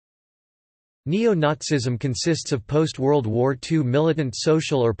Neo-Nazism consists of post-World War II militant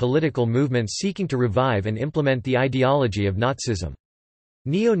social or political movements seeking to revive and implement the ideology of Nazism.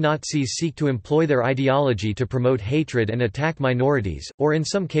 Neo-Nazis seek to employ their ideology to promote hatred and attack minorities, or in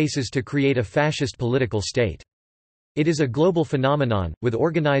some cases to create a fascist political state. It is a global phenomenon, with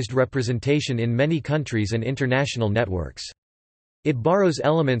organized representation in many countries and international networks. It borrows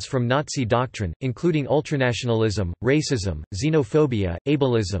elements from Nazi doctrine, including ultranationalism, racism, xenophobia,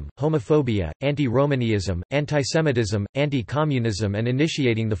 ableism, homophobia, anti-Romanism, antisemitism, anti-communism and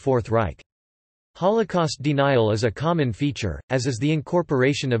initiating the Fourth Reich. Holocaust denial is a common feature, as is the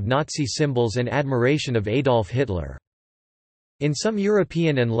incorporation of Nazi symbols and admiration of Adolf Hitler. In some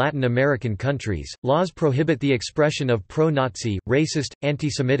European and Latin American countries, laws prohibit the expression of pro-Nazi, racist,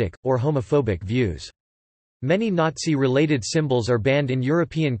 anti-Semitic, or homophobic views. Many Nazi-related symbols are banned in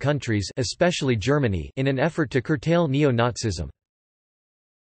European countries, especially Germany, in an effort to curtail neo-Nazism.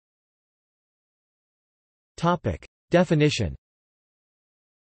 Definition.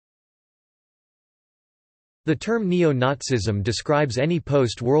 The term neo-Nazism describes any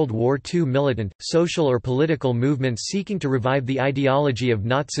post-World War II militant, social or political movements seeking to revive the ideology of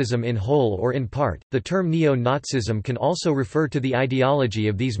Nazism in whole or in part. The term neo-Nazism can also refer to the ideology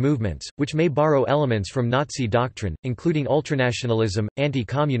of these movements, which may borrow elements from Nazi doctrine, including ultranationalism,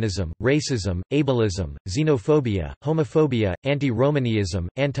 anti-communism, racism, ableism, xenophobia, homophobia, anti-Romanism,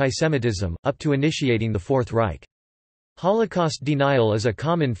 antisemitism, up to initiating the Fourth Reich. Holocaust denial is a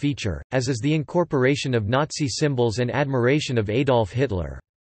common feature, as is the incorporation of Nazi symbols and admiration of Adolf Hitler.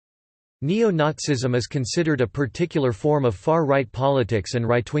 Neo-Nazism is considered a particular form of far-right politics and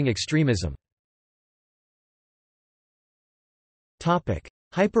right-wing extremism.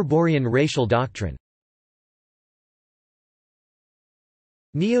 Hyperborean racial doctrine.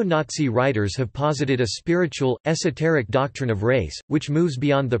 Neo-Nazi writers have posited a spiritual, esoteric doctrine of race, which moves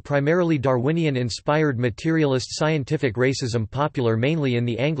beyond the primarily Darwinian-inspired materialist scientific racism popular mainly in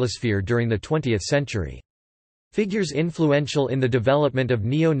the Anglosphere during the 20th century. Figures influential in the development of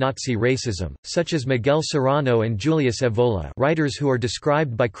neo-Nazi racism, such as Miguel Serrano and Julius Evola, writers who are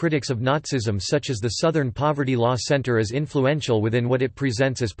described by critics of Nazism such as the Southern Poverty Law Center as influential within what it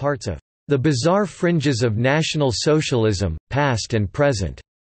presents as parts of the bizarre fringes of National Socialism, past and present,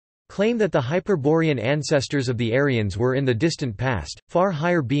 claim that the Hyperborean ancestors of the Aryans were in the distant past, far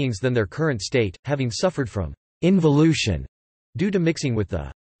higher beings than their current state, having suffered from involution due to mixing with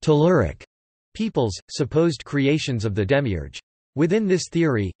the Telluric peoples, supposed creations of the Demiurge. Within this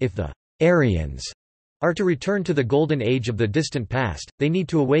theory, if the Aryans are to return to the golden age of the distant past, they need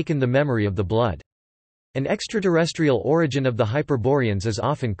to awaken the memory of the blood. An extraterrestrial origin of the Hyperboreans is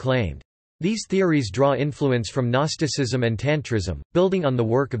often claimed. These theories draw influence from Gnosticism and Tantrism, building on the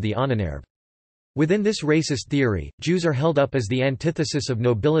work of the Ahnenerbe. Within this racist theory, Jews are held up as the antithesis of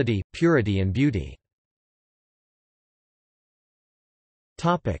nobility, purity and beauty.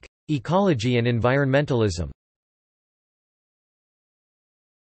 Ecology and environmentalism.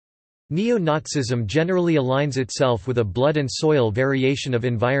 Neo-Nazism generally aligns itself with a blood and soil variation of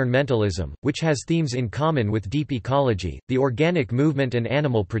environmentalism, which has themes in common with deep ecology, the organic movement and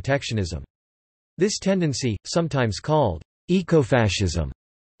animal protectionism. This tendency, sometimes called ecofascism,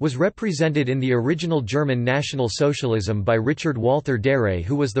 was represented in the original German National Socialism by Richard Walther Darré,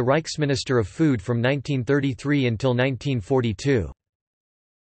 who was the Reichsminister of Food from 1933 until 1942.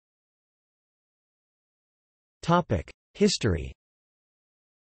 History.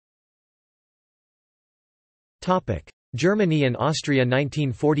 Germany and Austria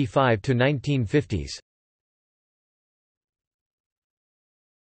 1945 to 1950s.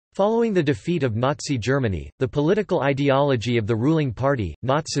 Following the defeat of Nazi Germany, the political ideology of the ruling party,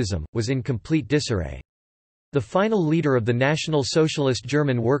 Nazism, was in complete disarray. The final leader of the National Socialist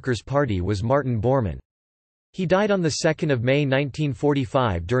German Workers' Party was Martin Bormann. He died on 2 May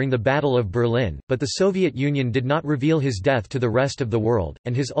 1945 during the Battle of Berlin, but the Soviet Union did not reveal his death to the rest of the world,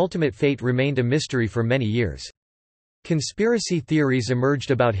 and his ultimate fate remained a mystery for many years. Conspiracy theories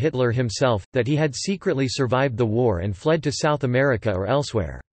emerged about Hitler himself, that he had secretly survived the war and fled to South America or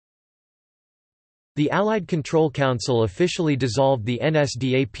elsewhere. The Allied Control Council officially dissolved the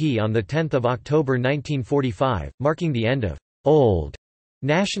NSDAP on 10 October 1945, marking the end of «old»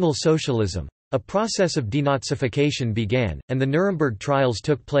 National Socialism. A process of denazification began, and the Nuremberg trials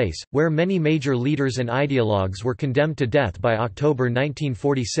took place, where many major leaders and ideologues were condemned to death by October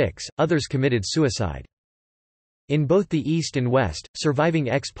 1946, others committed suicide. In both the East and West, surviving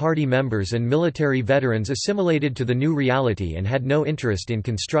ex-party members and military veterans assimilated to the new reality and had no interest in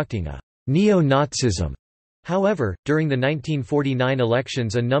constructing a neo-Nazism However, during the 1949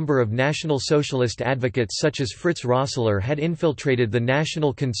 elections a number of National Socialist advocates such as Fritz Rosseler had infiltrated the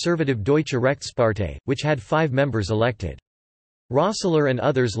National Conservative Deutsche Rechtspartei, which had 5 members elected. Rosseler and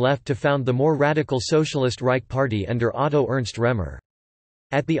others left to found the more radical Socialist Reich Party under Otto Ernst Remmer.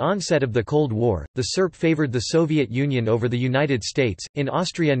 At the onset of the Cold War, the SERP favored the Soviet Union over the United States. In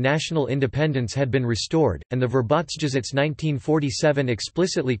Austria, national independence had been restored, and the Verbotsgesetz 1947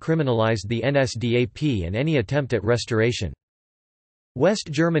 explicitly criminalized the NSDAP and any attempt at restoration. West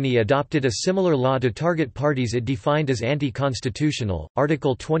Germany adopted a similar law to target parties it defined as anti-constitutional,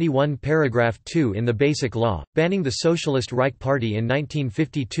 Article 21 paragraph 2 in the Basic Law, banning the Socialist Reich Party in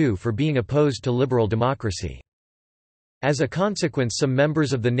 1952 for being opposed to liberal democracy. As a consequence, some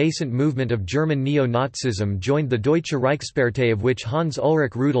members of the nascent movement of German Neo-Nazism joined the Deutsche Reichspartei, of which Hans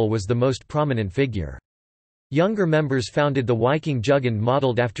Ulrich Rudel was the most prominent figure. Younger members founded the Viking Jugend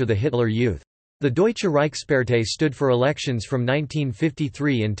modeled after the Hitler Youth. The Deutsche Reichspartei stood for elections from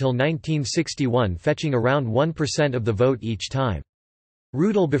 1953 until 1961, fetching around 1% of the vote each time.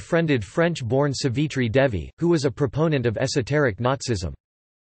 Rudel befriended French-born Savitri Devi, who was a proponent of esoteric Nazism.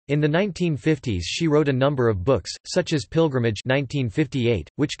 In the 1950s she wrote a number of books, such as Pilgrimage 1958,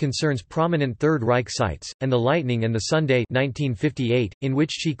 which concerns prominent Third Reich sites, and The Lightning and the Sunday 1958, in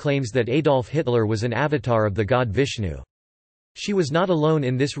which she claims that Adolf Hitler was an avatar of the god Vishnu. She was not alone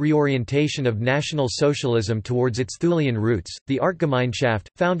in this reorientation of National Socialism towards its Thulian roots. The Artgemeinschaft,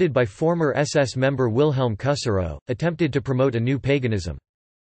 founded by former SS member Wilhelm Kusserow, attempted to promote a new paganism.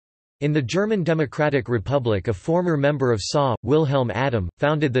 In the German Democratic Republic, a former member of SA, Wilhelm Adam,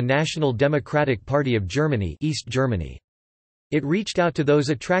 founded the National Democratic Party of Germany, East Germany. It reached out to those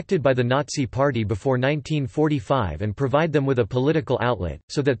attracted by the Nazi Party before 1945 and provide them with a political outlet,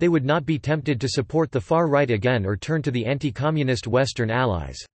 so that they would not be tempted to support the far right again or turn to the anti-communist Western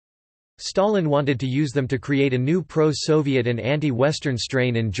allies. Stalin wanted to use them to create a new pro-Soviet and anti-Western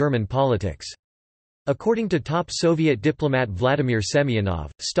strain in German politics. According to top Soviet diplomat Vladimir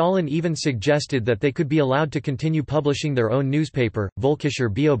Semyonov, Stalin even suggested that they could be allowed to continue publishing their own newspaper, Völkischer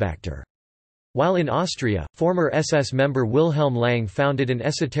Beobachter. While in Austria, former SS member Wilhelm Lang founded an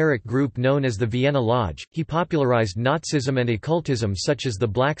esoteric group known as the Vienna Lodge. He popularized Nazism and occultism such as the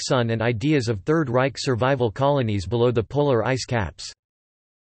Black Sun and ideas of Third Reich survival colonies below the polar ice caps.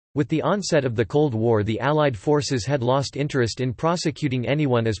 With the onset of the Cold War, the Allied forces had lost interest in prosecuting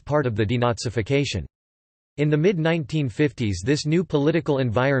anyone as part of the denazification. In the mid-1950s, this new political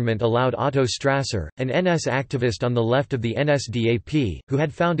environment allowed Otto Strasser, an NS activist on the left of the NSDAP, who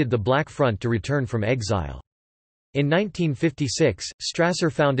had founded the Black Front, to return from exile. In 1956,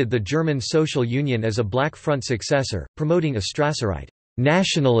 Strasser founded the German Social Union as a Black Front successor, promoting a Strasserite,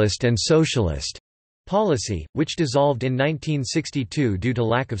 nationalist and socialist policy, which dissolved in 1962 due to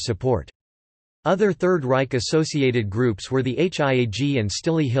lack of support. Other Third Reich-associated groups were the HIAG and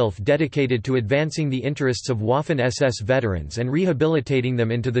Stille Hilfe, dedicated to advancing the interests of Waffen-SS veterans and rehabilitating them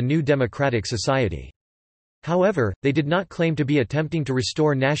into the new democratic society. However, they did not claim to be attempting to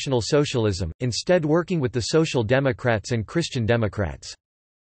restore National Socialism, instead working with the Social Democrats and Christian Democrats.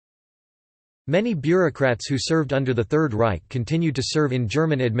 Many bureaucrats who served under the Third Reich continued to serve in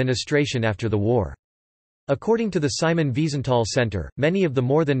German administration after the war. According to the Simon Wiesenthal Center, many of the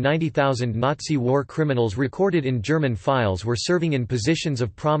more than 90,000 Nazi war criminals recorded in German files were serving in positions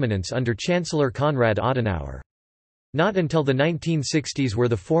of prominence under Chancellor Konrad Adenauer. Not until the 1960s were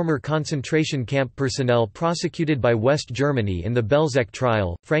the former concentration camp personnel prosecuted by West Germany in the Belzec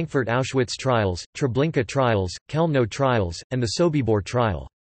trial, Frankfurt Auschwitz trials, Treblinka trials, Chelmno trials, and the Sobibor trial.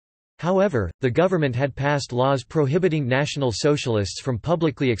 However, the government had passed laws prohibiting National Socialists from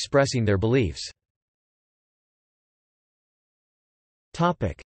publicly expressing their beliefs.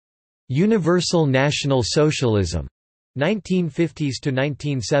 Universal National Socialism, 1950s to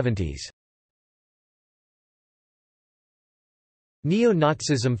 1970s.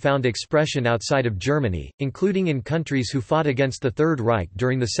 Neo-Nazism found expression outside of Germany, including in countries who fought against the Third Reich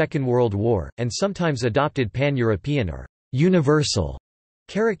during the Second World War, and sometimes adopted pan-European or universal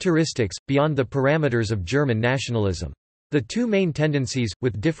characteristics, beyond the parameters of German nationalism. The two main tendencies,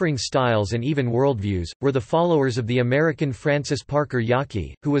 with differing styles and even worldviews, were the followers of the American Francis Parker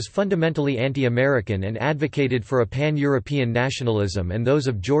Yockey, who was fundamentally anti-American and advocated for a pan-European nationalism, and those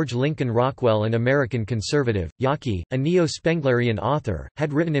of George Lincoln Rockwell, an American conservative. Yockey, a neo-Spenglerian author,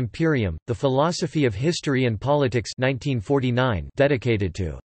 had written Imperium, The Philosophy of History and Politics 1949, dedicated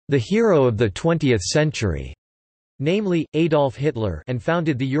to the hero of the 20th century, namely, Adolf Hitler, and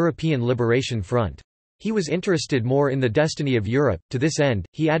founded the European Liberation Front. He was interested more in the destiny of Europe. To this end,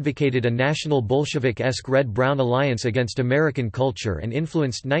 he advocated a national Bolshevik-esque red-brown alliance against American culture and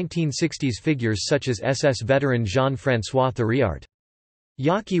influenced 1960s figures such as SS veteran Jean-François Thiriart.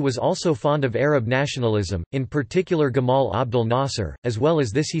 Yaqui was also fond of Arab nationalism, in particular Gamal Abdel Nasser. As well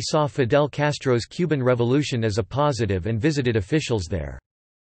as this, he saw Fidel Castro's Cuban Revolution as a positive and visited officials there.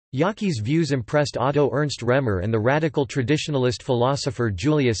 Yaqui's views impressed Otto Ernst Remer and the radical traditionalist philosopher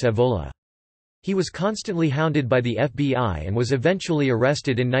Julius Evola. He was constantly hounded by the FBI and was eventually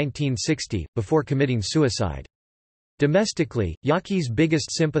arrested in 1960, before committing suicide. Domestically, Yaqui's biggest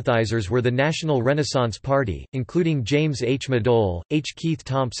sympathizers were the National Renaissance Party, including James H. Madole, H. Keith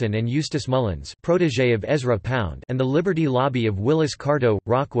Thompson and Eustace Mullins, protégé of Ezra Pound, and the Liberty Lobby of Willis Carto.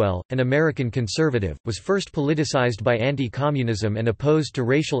 Rockwell, an American conservative, was first politicized by anti-communism and opposed to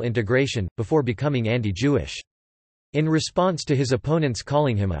racial integration, before becoming anti-Jewish. In response to his opponents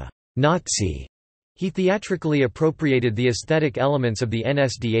calling him a Nazi, he theatrically appropriated the aesthetic elements of the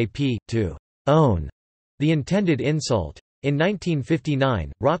NSDAP, to own the intended insult. In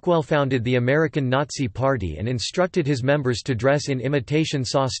 1959, Rockwell founded the American Nazi Party and instructed his members to dress in imitation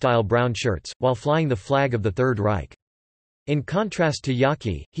SAW-style brown shirts, while flying the flag of the Third Reich. In contrast to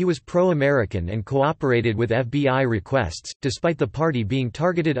Yaqui, he was pro-American and cooperated with FBI requests, despite the party being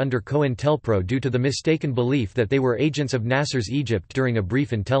targeted under COINTELPRO due to the mistaken belief that they were agents of Nasser's Egypt during a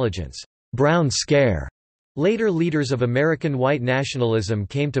brief intelligence Brown Scare. Later leaders of American white nationalism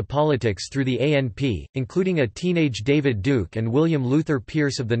came to politics through the ANP, including a teenage David Duke and William Luther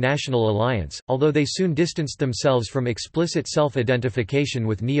Pierce of the National Alliance, although they soon distanced themselves from explicit self-identification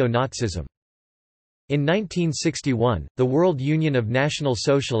with neo-Nazism. In 1961, the World Union of National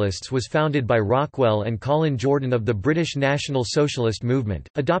Socialists was founded by Rockwell and Colin Jordan of the British National Socialist Movement,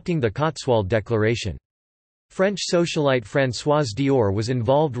 adopting the Cotswold Declaration. French socialite Françoise Dior was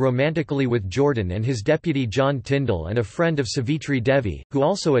involved romantically with Jordan and his deputy John Tyndall, and a friend of Savitri Devi, who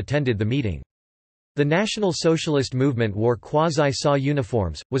also attended the meeting. The National Socialist movement wore quasi-SAW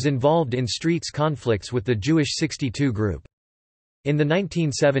uniforms, was involved in streets conflicts with the Jewish 62 group. In the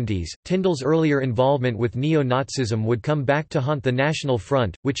 1970s, Tyndall's earlier involvement with neo-Nazism would come back to haunt the National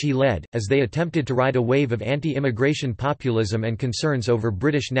Front, which he led, as they attempted to ride a wave of anti-immigration populism and concerns over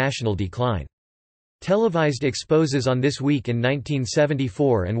British national decline. Televised exposes on This Week in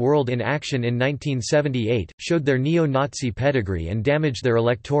 1974 and World in Action in 1978, showed their neo-Nazi pedigree and damaged their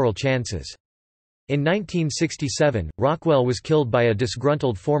electoral chances. In 1967, Rockwell was killed by a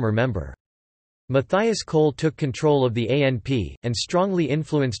disgruntled former member. Matthias Kohl took control of the ANP, and strongly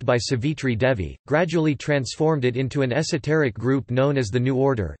influenced by Savitri Devi, gradually transformed it into an esoteric group known as the New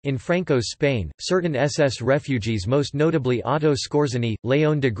Order. In Franco's Spain, certain SS refugees, most notably Otto Skorzeny,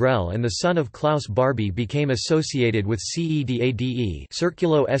 Léon de Grelle, and the son of Klaus Barbie, became associated with CEDADE,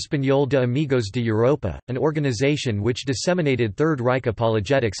 Círculo Español de Amigos de Europa, an organization which disseminated Third Reich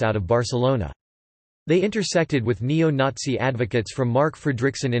apologetics out of Barcelona. They intersected with neo-Nazi advocates from Marc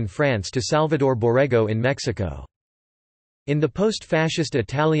Fredrickson in France to Salvador Borrego in Mexico. In the post-fascist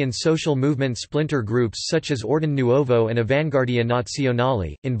Italian social movement, splinter groups such as Ordine Nuovo and Avanguardia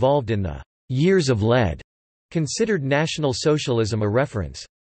Nazionale, involved in the «Years of Lead», considered National Socialism a reference.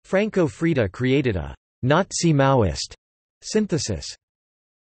 Franco Freda created a «Nazi-Maoist» synthesis.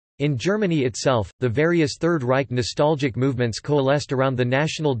 In Germany itself, the various Third Reich nostalgic movements coalesced around the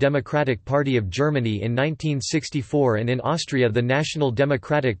National Democratic Party of Germany in 1964 and in Austria the National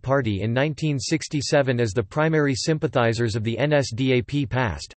Democratic Party in 1967 as the primary sympathizers of the NSDAP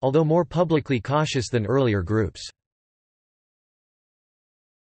past, although more publicly cautious than earlier groups.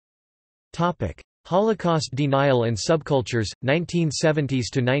 Holocaust denial and subcultures, 1970s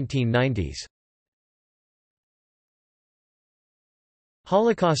to 1990s.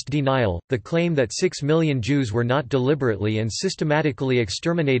 Holocaust denial, the claim that 6 million Jews were not deliberately and systematically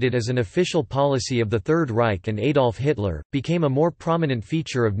exterminated as an official policy of the Third Reich and Adolf Hitler, became a more prominent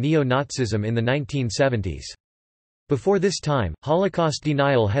feature of neo-Nazism in the 1970s. Before this time, Holocaust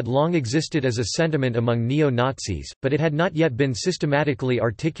denial had long existed as a sentiment among neo-Nazis, but it had not yet been systematically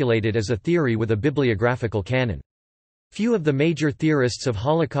articulated as a theory with a bibliographical canon. Few of the major theorists of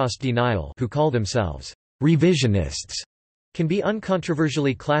Holocaust denial, who call themselves revisionists, can be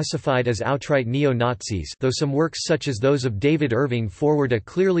uncontroversially classified as outright neo-Nazis, though some works such as those of David Irving forward a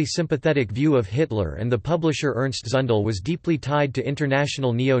clearly sympathetic view of Hitler, and the publisher Ernst Zundel was deeply tied to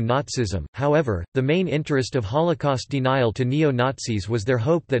international neo-Nazism. However, the main interest of Holocaust denial to neo-Nazis was their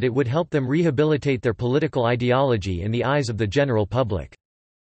hope that it would help them rehabilitate their political ideology in the eyes of the general public.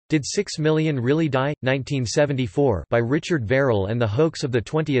 Did 6 Million Really Die? 1974 by Richard Verrill and the Hoax of the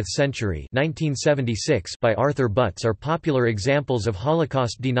 20th Century 1976 by Arthur Butts are popular examples of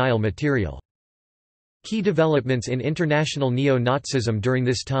Holocaust denial material. Key developments in international neo-Nazism during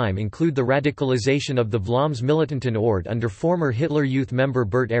this time include the radicalization of the Vlaams Militanten under former Hitler Youth member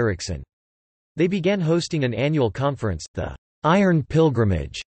Bert Eriksson. They began hosting an annual conference, the Iron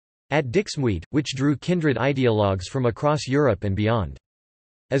Pilgrimage, at Dixmude, which drew kindred ideologues from across Europe and beyond.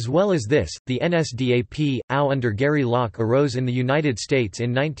 As well as this, the NSDAP, AU under Gary Locke arose in the United States in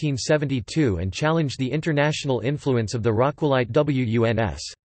 1972 and challenged the international influence of the Rockwellite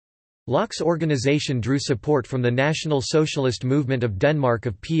WUNS. Locke's organization drew support from the National Socialist Movement of Denmark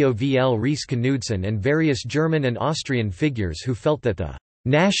of Povl Riis Knudsen and various German and Austrian figures who felt that the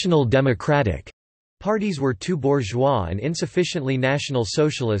National Democratic parties were too bourgeois and insufficiently National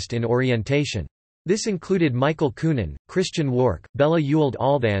Socialist in orientation. This included Michael Kühnen, Christian Wark, Bella Ewald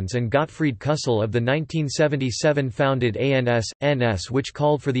Althans and Gottfried Kussel of the 1977 founded ANS-NS, which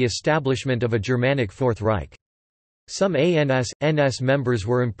called for the establishment of a Germanic Fourth Reich. Some ANS-NS members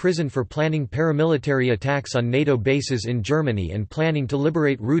were imprisoned for planning paramilitary attacks on NATO bases in Germany and planning to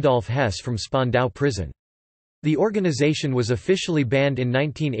liberate Rudolf Hess from Spandau prison. The organization was officially banned in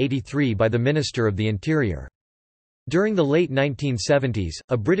 1983 by the Minister of the Interior. During the late 1970s,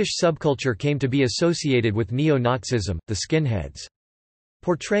 a British subculture came to be associated with neo-Nazism, the skinheads.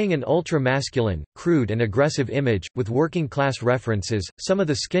 Portraying an ultra-masculine, crude and aggressive image, with working-class references, some of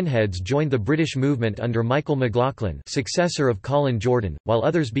the skinheads joined the British movement under Michael McLaughlin, successor of Colin Jordan, while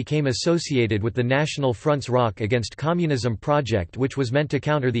others became associated with the National Front's Rock Against Communism project, which was meant to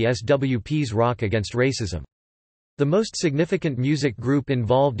counter the SWP's Rock Against Racism. The most significant music group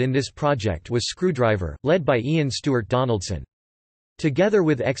involved in this project was Screwdriver, led by Ian Stewart Donaldson. Together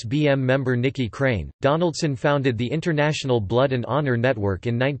with ex-BM member Nicky Crane, Donaldson founded the International Blood and Honor Network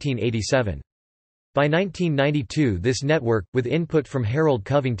in 1987. By 1992 this network, with input from Harold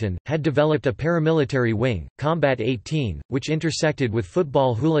Covington, had developed a paramilitary wing, Combat 18, which intersected with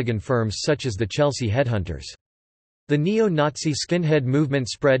football hooligan firms such as the Chelsea Headhunters. The neo-Nazi skinhead movement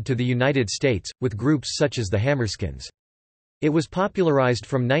spread to the United States, with groups such as the Hammerskins. It was popularized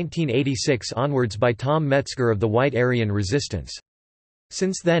from 1986 onwards by Tom Metzger of the White Aryan Resistance.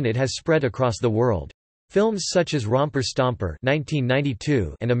 Since then it has spread across the world. Films such as Romper Stomper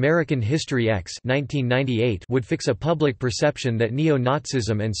 (1992) and American History X (1998) would fix a public perception that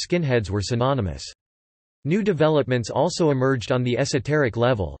neo-Nazism and skinheads were synonymous. New developments also emerged on the esoteric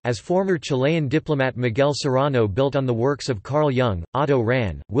level, as former Chilean diplomat Miguel Serrano built on the works of Carl Jung, Otto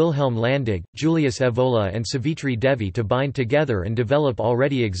Rahn, Wilhelm Landig, Julius Evola and Savitri Devi to bind together and develop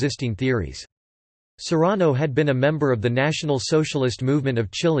already existing theories. Serrano had been a member of the National Socialist Movement of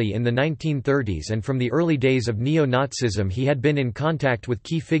Chile in the 1930s, and from the early days of neo-Nazism he had been in contact with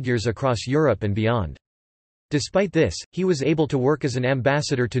key figures across Europe and beyond. Despite this, he was able to work as an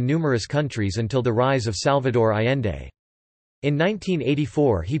ambassador to numerous countries until the rise of Salvador Allende. In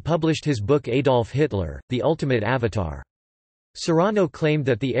 1984 he published his book Adolf Hitler, The Ultimate Avatar. Serrano claimed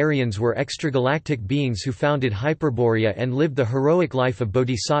that the Aryans were extragalactic beings who founded Hyperborea and lived the heroic life of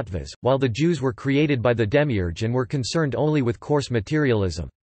bodhisattvas, while the Jews were created by the demiurge and were concerned only with coarse materialism.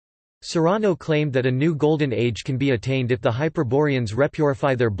 Serrano claimed that a new golden age can be attained if the Hyperboreans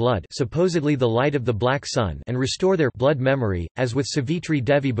repurify their blood, supposedly the light of the black sun, and restore their blood memory. As with Savitri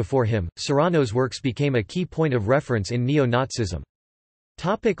Devi before him, Serrano's works became a key point of reference in neo-Nazism.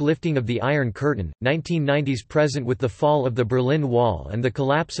 Lifting of the Iron Curtain, 1990s. Present with the fall of the Berlin Wall and the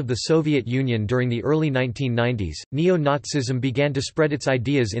collapse of the Soviet Union during the early 1990s, neo-Nazism began to spread its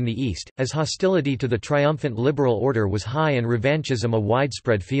ideas in the East, as hostility to the triumphant liberal order was high and revanchism a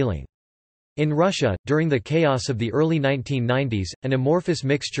widespread feeling. In Russia, during the chaos of the early 1990s, an amorphous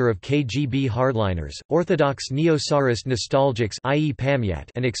mixture of KGB hardliners, orthodox neo-Tsarist nostalgics i.e. Pamyat,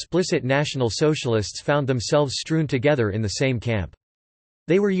 and explicit National Socialists found themselves strewn together in the same camp.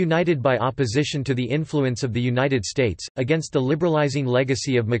 They were united by opposition to the influence of the United States, against the liberalizing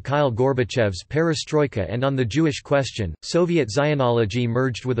legacy of Mikhail Gorbachev's perestroika, and on the Jewish question, Soviet Zionology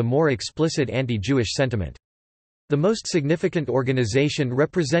merged with a more explicit anti-Jewish sentiment. The most significant organization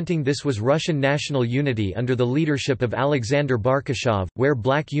representing this was Russian National Unity under the leadership of Alexander Barkashov, where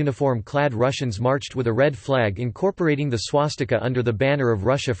black uniform-clad Russians marched with a red flag incorporating the swastika under the banner of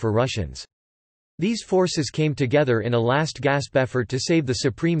Russia for Russians. These forces came together in a last-gasp effort to save the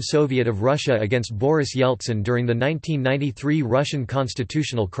Supreme Soviet of Russia against Boris Yeltsin during the 1993 Russian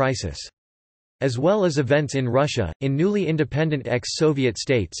constitutional crisis. As well as events in Russia, in newly independent ex-Soviet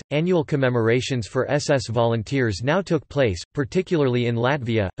states, annual commemorations for SS volunteers now took place, particularly in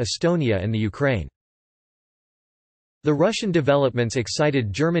Latvia, Estonia and the Ukraine. The Russian developments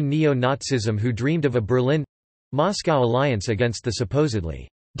excited German neo-Nazism, who dreamed of a Berlin—Moscow alliance against the supposedly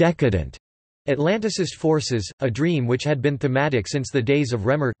decadent Atlanticist forces, a dream which had been thematic since the days of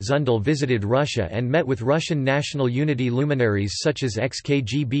Remer, Zundel visited Russia and met with Russian national unity luminaries such as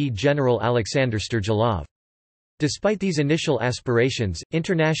ex-KGB General Alexander Sturgilov. Despite these initial aspirations,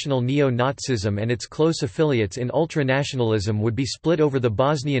 international neo-Nazism and its close affiliates in ultranationalism would be split over the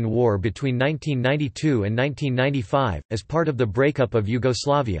Bosnian War between 1992 and 1995, as part of the breakup of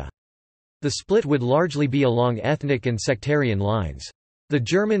Yugoslavia. The split would largely be along ethnic and sectarian lines. The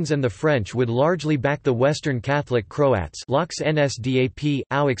Germans and the French would largely back the Western Catholic Croats NSDAP,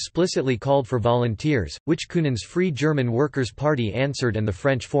 AU explicitly called for volunteers, which Kunen's Free German Workers' Party answered, and the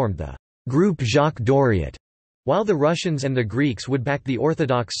French formed the Groupe Jacques Doriot, while the Russians and the Greeks would back the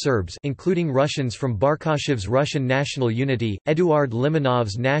Orthodox Serbs, including Russians from Barkashev's Russian National Unity, Eduard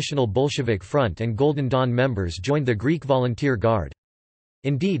Limonov's National Bolshevik Front, and Golden Dawn members joined the Greek Volunteer Guard.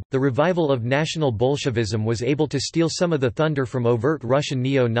 Indeed, the revival of National Bolshevism was able to steal some of the thunder from overt Russian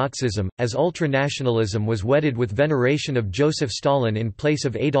neo-Nazism, as ultranationalism was wedded with veneration of Joseph Stalin in place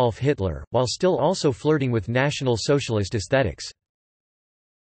of Adolf Hitler, while still also flirting with National Socialist aesthetics.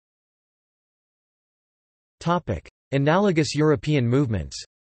 Analogous European movements.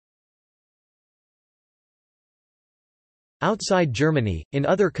 Outside Germany, in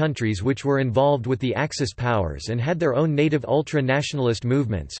other countries which were involved with the Axis powers and had their own native ultra-nationalist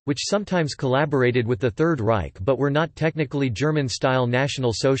movements, which sometimes collaborated with the Third Reich but were not technically German-style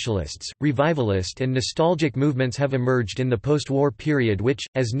National Socialists, revivalist and nostalgic movements have emerged in the post-war period which,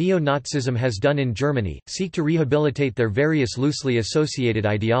 as neo-Nazism has done in Germany, seek to rehabilitate their various loosely associated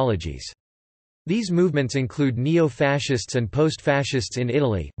ideologies. These movements include neo-fascists and post-fascists in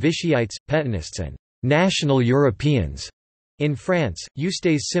Italy, Vichyites, Pétainists and «national Europeans» in France,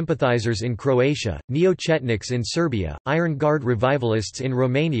 Ustase sympathizers in Croatia, Neo-Chetniks in Serbia, Iron Guard revivalists in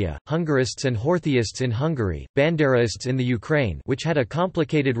Romania, Hungarists and Horthyists in Hungary, Banderaists in the Ukraine, which had a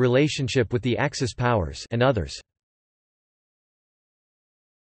complicated relationship with the Axis powers, and others.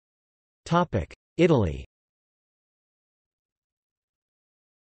 Italy.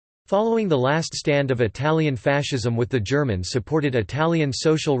 Following the last stand of Italian fascism with the German-supported Italian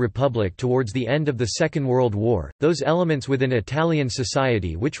Social Republic towards the end of the Second World War, those elements within Italian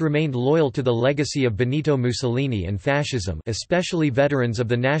society which remained loyal to the legacy of Benito Mussolini and fascism, especially veterans of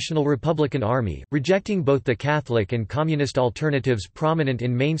the National Republican Army, rejecting both the Catholic and communist alternatives prominent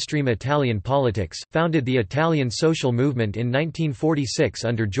in mainstream Italian politics, founded the Italian social movement in 1946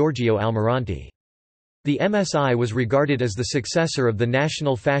 under Giorgio Almirante. The MSI was regarded as the successor of the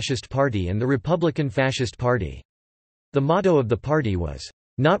National Fascist Party and the Republican Fascist Party. The motto of the party was,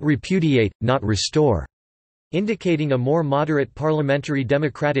 "Not repudiate, not restore", indicating a more moderate parliamentary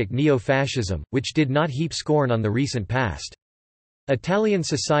democratic neo-fascism, which did not heap scorn on the recent past. Italian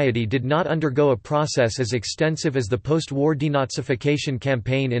society did not undergo a process as extensive as the post-war denazification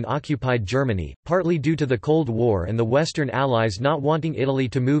campaign in occupied Germany, partly due to the Cold War and the Western Allies not wanting Italy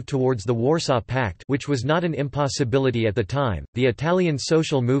to move towards the Warsaw Pact, which was not an impossibility at the time. The Italian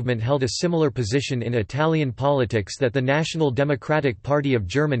social movement held a similar position in Italian politics that the National Democratic Party of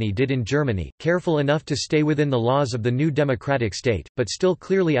Germany did in Germany, careful enough to stay within the laws of the new democratic state, but still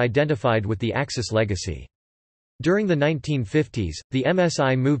clearly identified with the Axis legacy. During the 1950s, the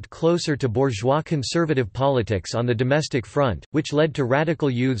MSI moved closer to bourgeois conservative politics on the domestic front, which led to radical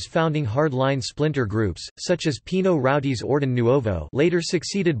youths founding hard-line splinter groups, such as Pino Rauti's Ordine Nuovo, later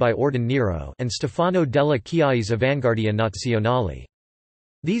succeeded by Ordine Nero, and Stefano Della Chiai's Avanguardia Nazionale.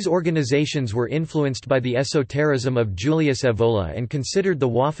 These organizations were influenced by the esotericism of Julius Evola and considered the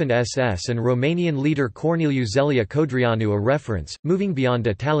Waffen-SS and Romanian leader Corneliu Zelia Codreanu a reference, moving beyond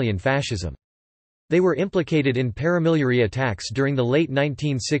Italian fascism. They were implicated in paramilitary attacks during the late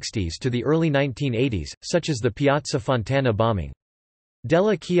 1960s to the early 1980s, such as the Piazza Fontana bombing.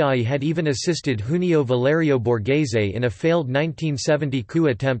 Della Chiai had even assisted Junio Valerio Borghese in a failed 1970 coup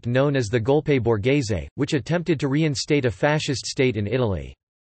attempt known as the Golpe Borghese, which attempted to reinstate a fascist state in Italy.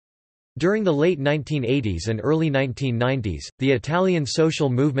 During the late 1980s and early 1990s, the Italian social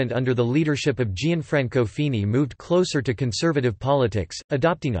movement under the leadership of Gianfranco Fini moved closer to conservative politics,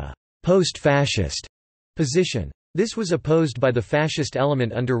 adopting a post-fascist position. This was opposed by the fascist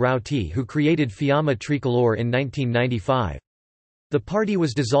element under Rauti, who created Fiamma Tricolore in 1995. The party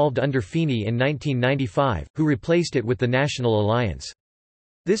was dissolved under Fini in 1995, who replaced it with the National Alliance.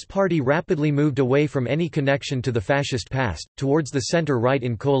 This party rapidly moved away from any connection to the fascist past, towards the centre-right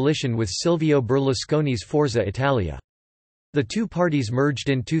in coalition with Silvio Berlusconi's Forza Italia. The two parties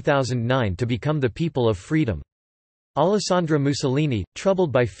merged in 2009 to become the People of Freedom. Alessandra Mussolini, troubled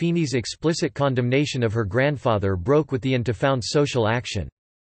by Fini's explicit condemnation of her grandfather, broke with the and to found Social Action.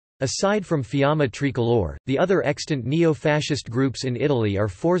 Aside from Fiamma Tricolore, the other extant neo-fascist groups in Italy are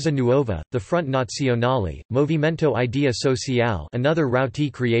Forza Nuova, the Front Nazionale, Movimento Idea Sociale, another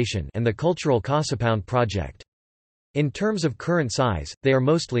Rauti creation, and the cultural Casapound project. In terms of current size, they are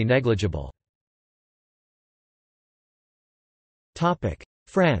mostly negligible. Topic: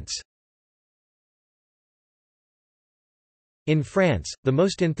 France. In France, the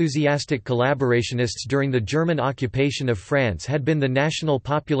most enthusiastic collaborationists during the German occupation of France had been the National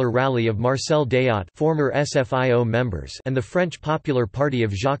Popular Rally of Marcel Déat, former SFIO members, and the French Popular Party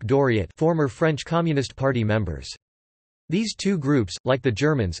of Jacques Doriot, former French Communist Party members. These two groups, like the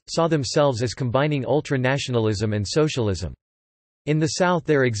Germans, saw themselves as combining ultra-nationalism and socialism. In the south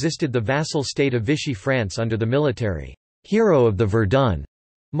there existed the vassal state of Vichy France under the military hero of the Verdun,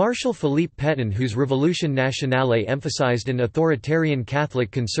 Marshal Philippe Pétain, whose Révolution Nationale emphasized an authoritarian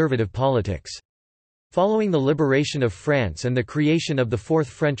Catholic conservative politics. Following the liberation of France and the creation of the Fourth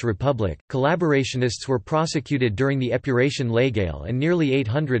French Republic, collaborationists were prosecuted during the Épuration légale and nearly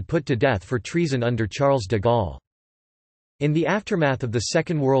 800 put to death for treason under Charles de Gaulle. In the aftermath of the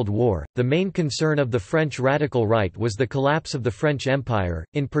Second World War, the main concern of the French radical right was the collapse of the French Empire,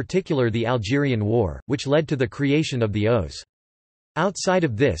 in particular the Algerian War, which led to the creation of the OSE. Outside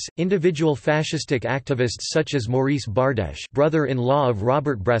of this, individual fascistic activists such as Maurice Bardèche, brother-in-law of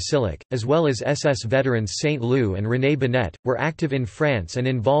Robert Brasillach, as well as SS veterans Saint-Lô and René Binet, were active in France and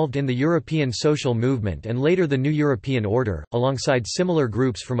involved in the European social movement and later the New European Order, alongside similar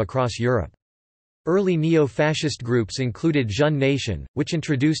groups from across Europe. Early neo-fascist groups included Jeune Nation, which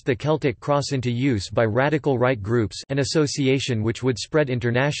introduced the Celtic cross into use by radical right groups, an association which would spread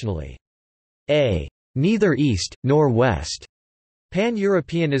internationally. Neither East, nor West.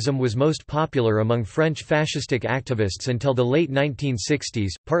 Pan-Europeanism was most popular among French fascistic activists until the late 1960s,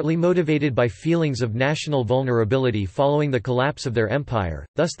 partly motivated by feelings of national vulnerability following the collapse of their empire.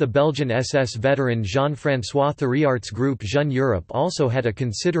 Thus the Belgian SS veteran Jean-François Thiriart's group Jeune Europe also had a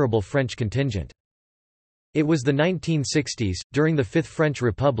considerable French contingent. It was the 1960s, during the Fifth French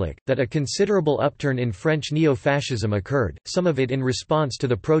Republic, that a considerable upturn in French neo-fascism occurred, some of it in response to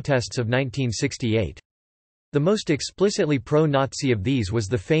the protests of 1968. The most explicitly pro-Nazi of these was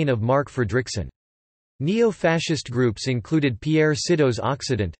the Feint of Marc Fredrickson. Neo-fascist groups included Pierre Sido's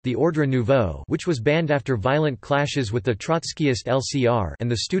Occident, the Ordre Nouveau, which was banned after violent clashes with the Trotskyist LCR,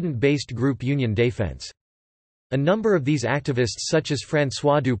 and the student-based group Union Défense. A number of these activists such as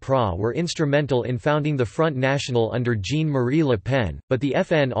François Duprat were instrumental in founding the Front National under Jean-Marie Le Pen, but the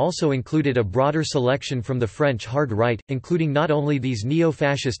FN also included a broader selection from the French hard right, including not only these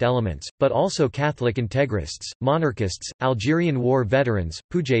neo-fascist elements, but also Catholic integrists, monarchists, Algerian war veterans,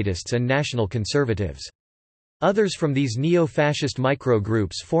 Poujadists and national conservatives. Others from these neo-fascist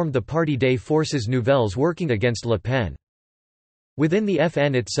micro-groups formed the Parti des Forces Nouvelles working against Le Pen. Within the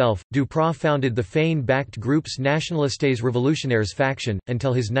FN itself, Duprat founded the Fein-backed group's Nationalistes Révolutionnaires faction,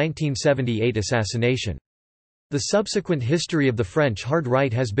 until his 1978 assassination. The subsequent history of the French hard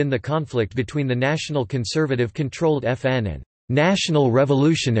right has been the conflict between the national conservative-controlled FN and «national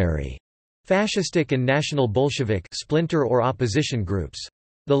revolutionary» fascistic and national Bolshevik splinter or opposition groups.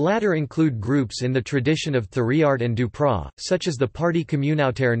 The latter include groups in the tradition of Thiriart and Duprat, such as the Parti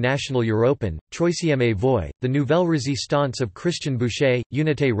communautaire national Européen, Troisième Voie, the Nouvelle Résistance of Christian Boucher,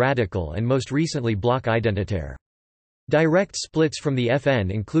 Unité radicale and most recently Bloc identitaire. Direct splits from the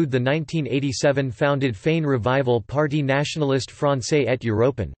FN include the 1987 founded Fein Revival Parti Nationaliste Français et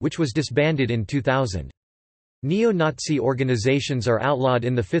Européen, which was disbanded in 2000. Neo-Nazi organizations are outlawed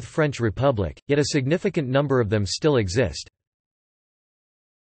in the Fifth French Republic, yet a significant number of them still exist.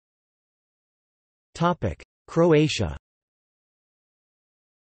 Croatia.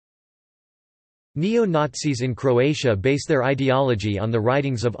 Neo-Nazis in Croatia base their ideology on the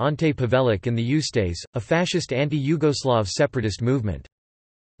writings of Ante Pavelić and the Ustaše, a fascist anti-Yugoslav separatist movement.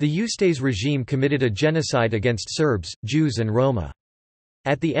 The Ustaše regime committed a genocide against Serbs, Jews and Roma.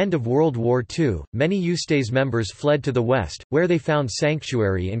 At the end of World War II, many Ustaše members fled to the west, where they found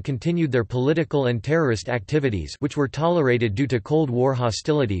sanctuary and continued their political and terrorist activities which were tolerated due to Cold War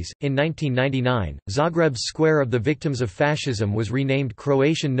hostilities. In 1999, Zagreb's Square of the Victims of Fascism was renamed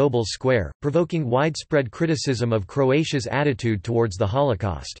Croatian Noble Square, provoking widespread criticism of Croatia's attitude towards the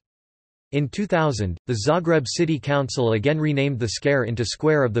Holocaust. In 2000, the Zagreb City Council again renamed the square into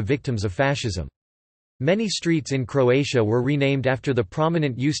Square of the Victims of Fascism. Many streets in Croatia were renamed after the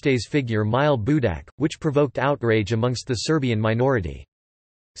prominent Ustaše figure Mile Budak, which provoked outrage amongst the Serbian minority.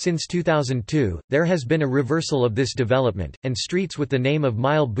 Since 2002, there has been a reversal of this development, and streets with the name of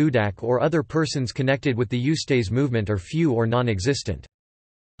Mile Budak or other persons connected with the Ustaše movement are few or non-existent.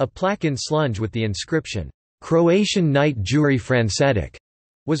 A plaque in Slunj with the inscription, "Croatian Knight Juri Francetic",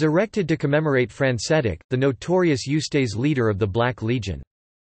 was erected to commemorate Francetic, the notorious Ustase leader of the Black Legion.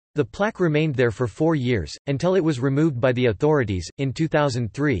 The plaque remained there for 4 years, until it was removed by the authorities. In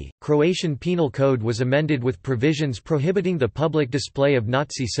 2003, Croatian Penal Code was amended with provisions prohibiting the public display of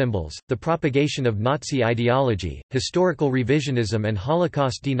Nazi symbols, the propagation of Nazi ideology, historical revisionism and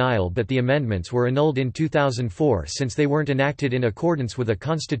Holocaust denial, but the amendments were annulled in 2004 since they weren't enacted in accordance with a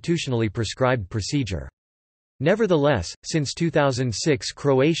constitutionally prescribed procedure. Nevertheless, since 2006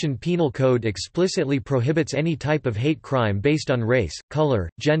 Croatian Penal Code explicitly prohibits any type of hate crime based on race, color,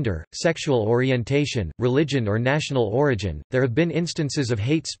 gender, sexual orientation, religion or national origin. There have been instances of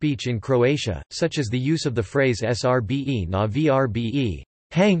hate speech in Croatia, such as the use of the phrase Srbe na vrbe,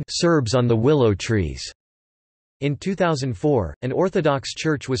 hang Serbs on the willow trees. In 2004, an Orthodox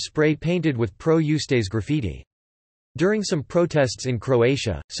church was spray-painted with pro-Ustase graffiti. During some protests in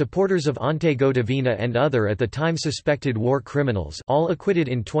Croatia, supporters of Ante Gotovina and other at the time suspected war criminals, all acquitted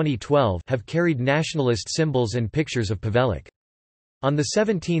in 2012, have carried nationalist symbols and pictures of Pavelic. On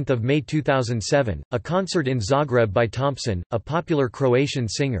 17 May 2007, a concert in Zagreb by Thompson, a popular Croatian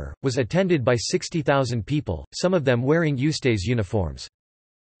singer, was attended by 60,000 people, some of them wearing Ustase uniforms.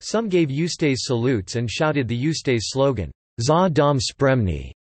 Some gave Ustase salutes and shouted the Ustase slogan, Za dom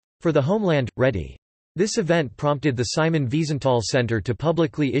spremni, for the homeland, ready. This event prompted the Simon Wiesenthal Center to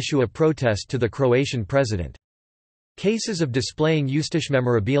publicly issue a protest to the Croatian president. Cases of displaying Ustaše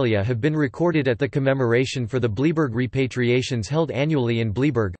memorabilia have been recorded at the commemoration for the Bleiburg repatriations held annually in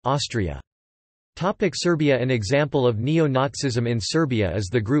Bleiburg, Austria. Serbia. An example of neo-Nazism in Serbia is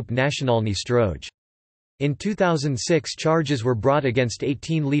the group Nacionalni Stroj. In 2006 charges were brought against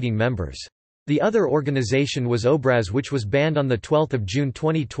 18 leading members. The other organization was Obraz, which was banned on 12 June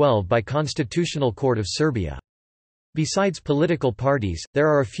 2012 by Constitutional Court of Serbia. Besides political parties, there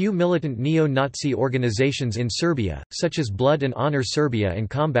are a few militant neo-Nazi organizations in Serbia, such as Blood and Honor Serbia and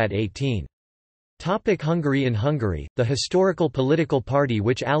Combat 18. Hungary. In Hungary, the historical political party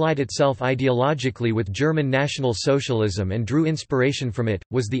which allied itself ideologically with German National Socialism and drew inspiration from it,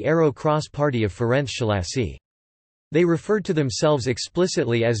 was the Arrow Cross Party of Ferenc Szalasi. They referred to themselves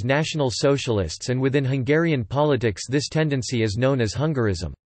explicitly as National Socialists, and within Hungarian politics this tendency is known as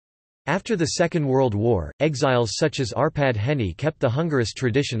Hungarism. After the Second World War, exiles such as Arpad Henny kept the Hungarist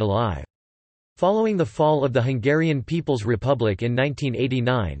tradition alive. Following the fall of the Hungarian People's Republic in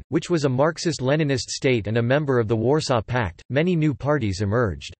 1989, which was a Marxist-Leninist state and a member of the Warsaw Pact, many new parties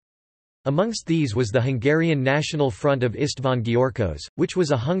emerged. Amongst these was the Hungarian National Front of István Gyorkos, which was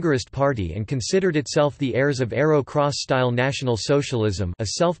a Hungarist party and considered itself the heirs of Arrow Cross-style National Socialism, a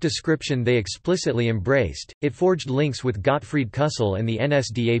self-description they explicitly embraced. It forged links with Gottfried Kussel and the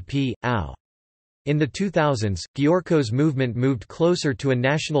NSDAP, AU. In the 2000s, Gyorkos' movement moved closer to a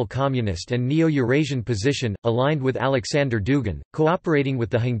national communist and neo-Eurasian position, aligned with Alexander Dugin, cooperating with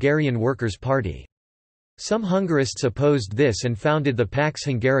the Hungarian Workers' Party. Some Hungarists opposed this and founded the Pax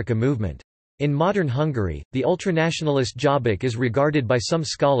Hungarica movement. In modern Hungary, the ultranationalist Jobbik is regarded by some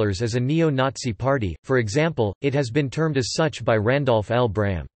scholars as a neo-Nazi party, for example, it has been termed as such by Randolph L.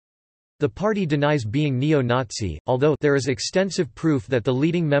 Bram. The party denies being neo-Nazi, although there is extensive proof that the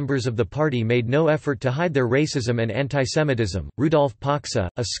leading members of the party made no effort to hide their racism and antisemitism. Rudolf Paksa,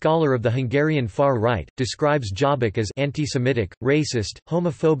 a scholar of the Hungarian far right, describes Jobbik as anti-Semitic, racist,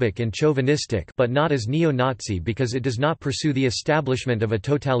 homophobic and chauvinistic, but not as neo-Nazi because it does not pursue the establishment of a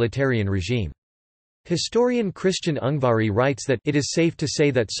totalitarian regime. Historian Christian Ungvari writes that it is safe to say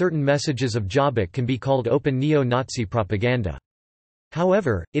that certain messages of Jobbik can be called open neo-Nazi propaganda.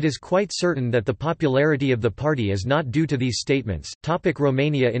 However, it is quite certain that the popularity of the party is not due to these statements.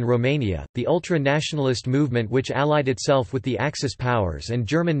 Romania. In Romania, the ultra-nationalist movement which allied itself with the Axis powers and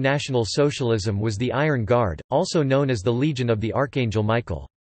German National Socialism was the Iron Guard, also known as the Legion of the Archangel Michael.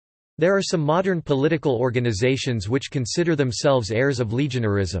 There are some modern political organizations which consider themselves heirs of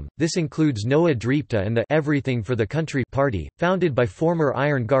legionarism. This includes Noa Drepta and the Everything for the Country Party, founded by former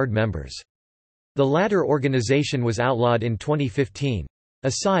Iron Guard members. The latter organization was outlawed in 2015.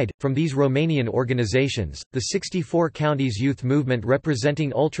 Aside from these Romanian organizations, the 64 Counties youth movement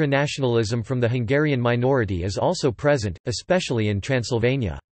representing ultranationalism from the Hungarian minority is also present, especially in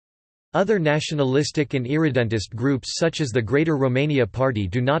Transylvania. Other nationalistic and irredentist groups such as the Greater Romania Party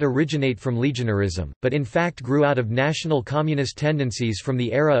do not originate from legionarism, but in fact grew out of national communist tendencies from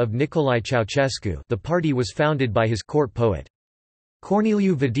the era of Nicolae Ceausescu. The party was founded by his court poet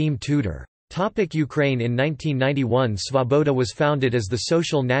Corneliu Vadim Tudor. Ukraine. In 1991 Svoboda was founded as the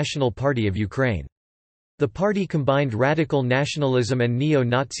Social National Party of Ukraine. The party combined radical nationalism and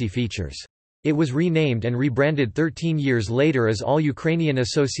neo-Nazi features. It was renamed and rebranded 13 years later as All-Ukrainian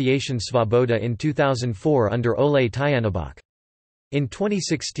Association Svoboda in 2004 under Oleh Tyanibok. In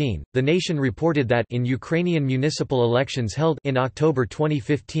 2016, The Nation reported that in Ukrainian municipal elections held in October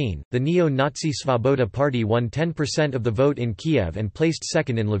 2015, the neo-Nazi Svoboda Party won 10% of the vote in Kiev and placed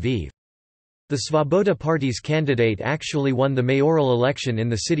second in Lviv. The Svoboda Party's candidate actually won the mayoral election in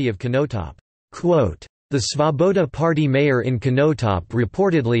the city of Konotop. Quote, "The Svoboda Party mayor in Konotop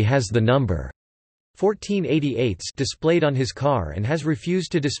reportedly has the number 1488 displayed on his car and has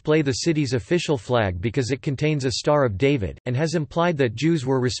refused to display the city's official flag because it contains a Star of David, and has implied that Jews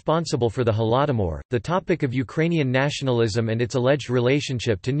were responsible for the Holodomor." The topic of Ukrainian nationalism and its alleged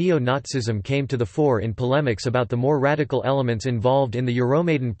relationship to neo-Nazism came to the fore in polemics about the more radical elements involved in the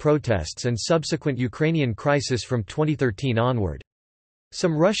Euromaidan protests and subsequent Ukrainian crisis from 2013 onward.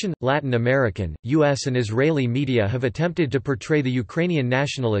 Some Russian, Latin American, US and Israeli media have attempted to portray the Ukrainian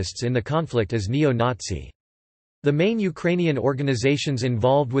nationalists in the conflict as neo-Nazi. The main Ukrainian organizations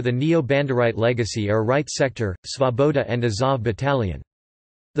involved with a neo-Banderite legacy are Right Sector, Svoboda and Azov Battalion.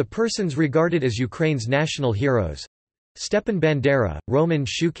 The persons regarded as Ukraine's national heroes—Stepan Bandera, Roman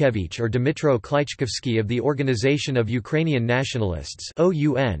Shukevich or Dmytro Klychkovsky of the Organization of Ukrainian Nationalists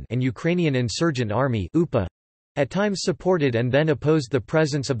and Ukrainian Insurgent Army at times supported and then opposed the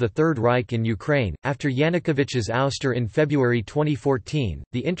presence of the Third Reich in Ukraine. After Yanukovych's ouster in February 2014,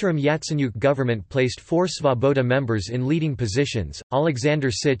 the interim Yatsenyuk government placed 4 Svoboda members in leading positions: Alexander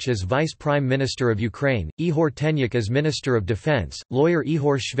Sich as Vice Prime Minister of Ukraine, Ihor Tenyuk as Minister of Defense, lawyer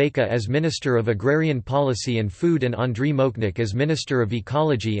Ihor Shveka as Minister of Agrarian Policy and Food, and Andriy Mokhnyk as Minister of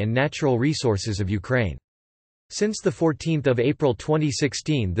Ecology and Natural Resources of Ukraine. Since 14 April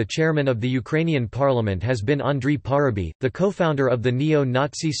 2016, the chairman of the Ukrainian parliament has been Andriy Parubiy, the co-founder of the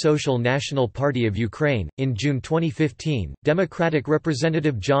neo-Nazi Social National Party of Ukraine. In June 2015, Democratic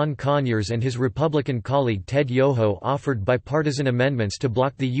Representative John Conyers and his Republican colleague Ted Yoho offered bipartisan amendments to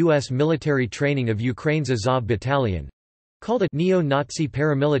block the U.S. military training of Ukraine's Azov Battalion, called a neo-Nazi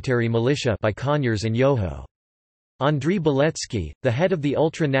paramilitary militia by Conyers and Yoho. Andriy Beletsky, the head of the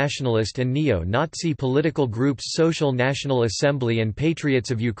ultra-nationalist and neo-Nazi political groups Social National Assembly and Patriots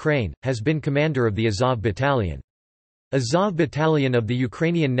of Ukraine, has been commander of the Azov Battalion. Azov Battalion of the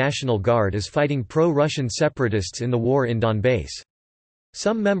Ukrainian National Guard is fighting pro-Russian separatists in the war in Donbass.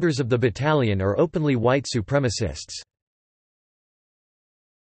 Some members of the battalion are openly white supremacists.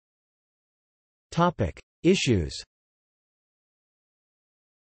 Issues.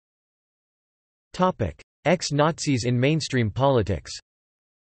 Ex-Nazis in mainstream politics.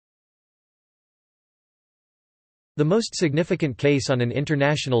 The most significant case on an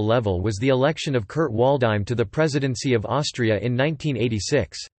international level was the election of Kurt Waldheim to the presidency of Austria in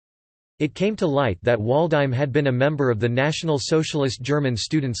 1986. It came to light that Waldheim had been a member of the National Socialist German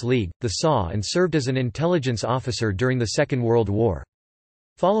Students' League, the SA, and served as an intelligence officer during the Second World War.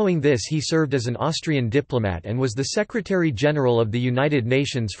 Following this, he served as an Austrian diplomat and was the Secretary-General of the United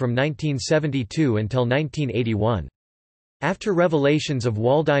Nations from 1972 until 1981. After revelations of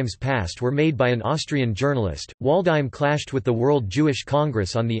Waldheim's past were made by an Austrian journalist, Waldheim clashed with the World Jewish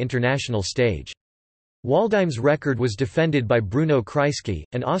Congress on the international stage. Waldheim's record was defended by Bruno Kreisky,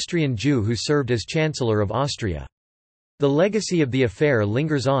 an Austrian Jew who served as Chancellor of Austria. The legacy of the affair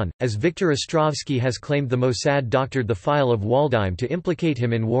lingers on, as Viktor Ostrovsky has claimed the Mossad doctored the file of Waldheim to implicate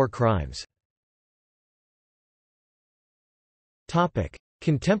him in war crimes.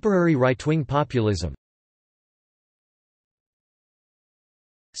 Contemporary right-wing populism.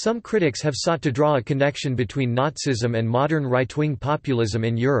 Some critics have sought to draw a connection between Nazism and modern right-wing populism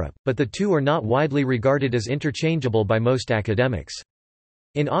in Europe, but the two are not widely regarded as interchangeable by most academics.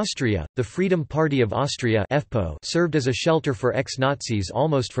 In Austria, the Freedom Party of Austria served as a shelter for ex-Nazis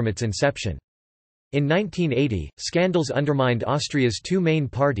almost from its inception. In 1980, scandals undermined Austria's two main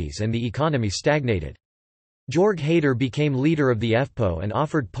parties and the economy stagnated. Jörg Haider became leader of the FPÖ and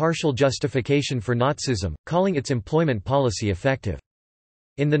offered partial justification for Nazism, calling its employment policy effective.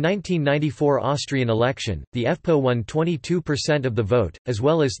 In the 1994 Austrian election, the FPÖ won 22% of the vote, as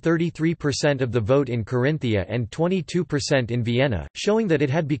well as 33% of the vote in Carinthia and 22% in Vienna, showing that it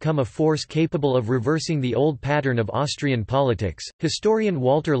had become a force capable of reversing the old pattern of Austrian politics. Historian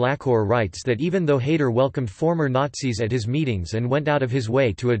Walter Lacour writes that even though Haider welcomed former Nazis at his meetings and went out of his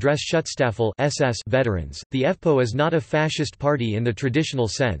way to address Schutzstaffel SS veterans, the FPÖ is not a fascist party in the traditional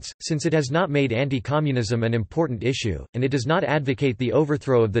sense, since it has not made anti-communism an important issue, and it does not advocate the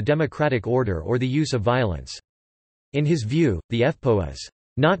overthrow of the democratic order or the use of violence. In his view, the FPÖ is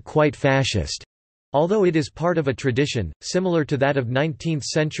not quite fascist, although it is part of a tradition, similar to that of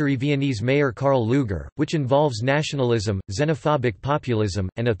 19th-century Viennese mayor Karl Lueger, which involves nationalism, xenophobic populism,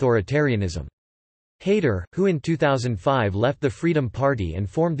 and authoritarianism. Haider, who in 2005 left the Freedom Party and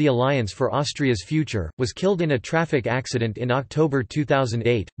formed the Alliance for Austria's Future, was killed in a traffic accident in October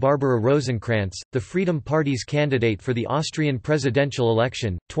 2008. Barbara Rosenkrantz, the Freedom Party's candidate for the Austrian presidential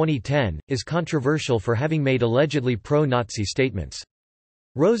election, 2010, is controversial for having made allegedly pro-Nazi statements.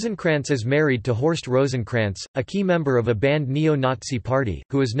 Rosenkrantz is married to Horst Rosenkrantz, a key member of a banned neo-Nazi party,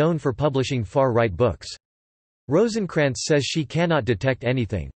 who is known for publishing far-right books. Rosenkrantz says she cannot detect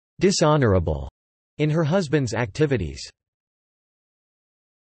anything dishonorable in her husband's activities.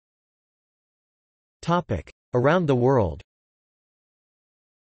 Around the world.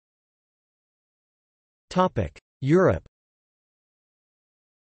 Europe.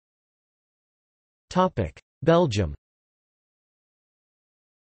 Belgium.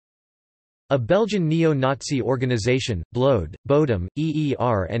 A Belgian neo-Nazi organization, Bloed, Bodem,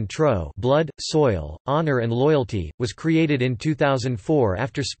 EER and Tro Blood, Soil, Honor and Loyalty, was created in 2004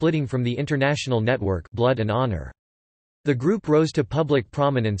 after splitting from the international network Blood and Honor. The group rose to public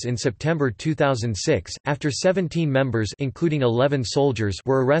prominence in September 2006, after 17 members including 11 soldiers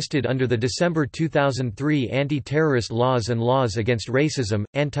were arrested under the December 2003 anti-terrorist laws and laws against racism,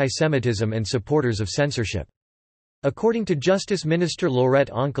 antisemitism and supporters of censorship. According to Justice Minister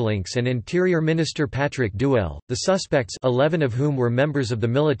Laurette Onkelinx and Interior Minister Patrick Duel, the suspects, 11 of whom were members of the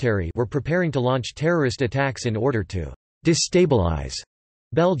military, were preparing to launch terrorist attacks in order to destabilize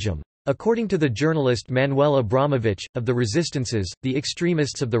Belgium. According to the journalist Manuel Abramovich, of the resistances, the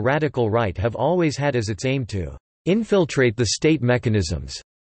extremists of the radical right have always had as its aim to infiltrate the state mechanisms,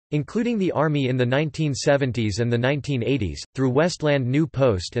 including the army in the 1970s and the 1980s, through Westland New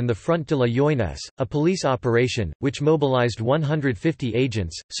Post and the Front de la Jeunesse, a police operation, which mobilized 150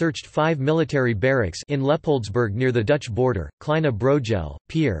 agents, searched 5 military barracks in Leopoldsburg near the Dutch border, Kleine Brogel,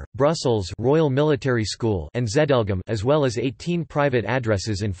 Pier, Brussels Royal Military School and Zedelgem, as well as 18 private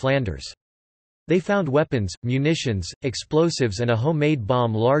addresses in Flanders. They found weapons, munitions, explosives and a homemade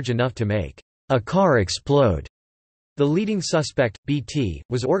bomb large enough to make a car explode. The leading suspect, BT,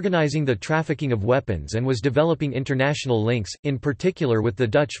 was organizing the trafficking of weapons and was developing international links, in particular with the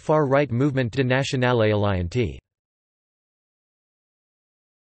Dutch far-right movement De Nationale Alliantie.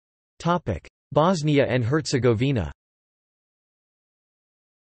 Bosnia and Herzegovina.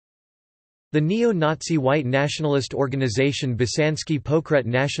 The neo-Nazi white nationalist organization Bosanski Pokret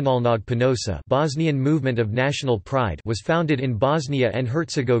Nacionalnog Ponosa, Bosnian Movement of National Pride, was founded in Bosnia and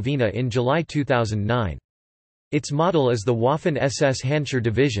Herzegovina in July 2009. Its model is the Waffen-SS Handschar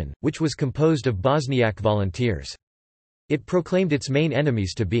Division, which was composed of Bosniak volunteers. It proclaimed its main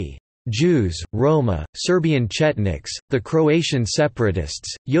enemies to be Jews, Roma, Serbian Chetniks, the Croatian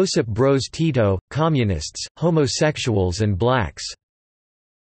separatists, Josip Broz Tito, communists, homosexuals and blacks.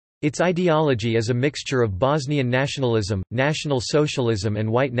 Its ideology is a mixture of Bosnian nationalism, National Socialism and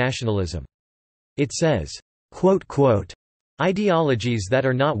white nationalism. It says, "Ideologies that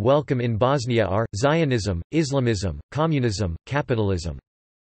are not welcome in Bosnia are, Zionism, Islamism, communism, capitalism.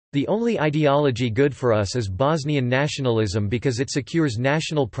 The only ideology good for us is Bosnian nationalism because it secures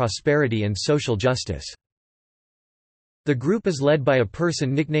national prosperity and social justice." The group is led by a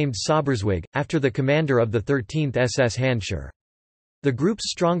person nicknamed Soberswig, after the commander of the 13th SS Handschar. The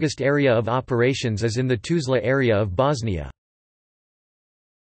group's strongest area of operations is in the Tuzla area of Bosnia.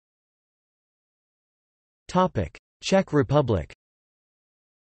 Czech Republic.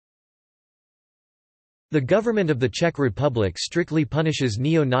 The government of the Czech Republic strictly punishes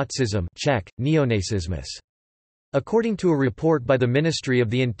neo-Nazism, Czech, Neo-Nazismus. According to a report by the Ministry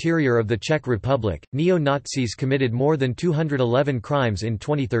of the Interior of the Czech Republic, neo-Nazis committed more than 211 crimes in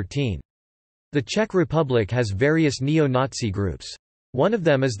 2013. The Czech Republic has various neo-Nazi groups. One of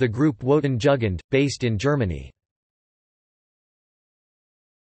them is the group Wotan Jugend, based in Germany.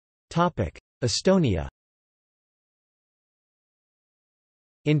 Estonia.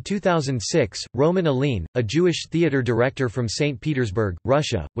 In 2006, Roman Aline, a Jewish theater director from St. Petersburg,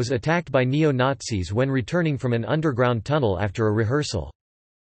 Russia, was attacked by neo-Nazis when returning from an underground tunnel after a rehearsal.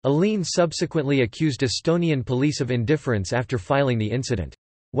 Aline subsequently accused Estonian police of indifference after filing the incident.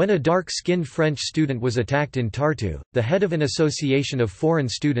 When a dark-skinned French student was attacked in Tartu, the head of an association of foreign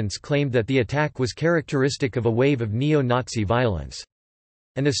students claimed that the attack was characteristic of a wave of neo-Nazi violence.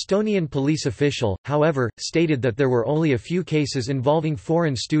 An Estonian police official, however, stated that there were only a few cases involving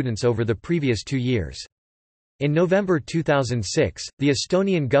foreign students over the previous 2 years. In November 2006, the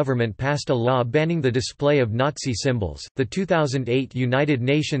Estonian government passed a law banning the display of Nazi symbols. The 2008 United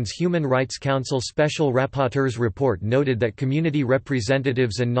Nations Human Rights Council Special Rapporteur's report noted that community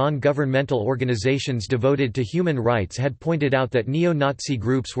representatives and non-governmental organizations devoted to human rights had pointed out that neo-Nazi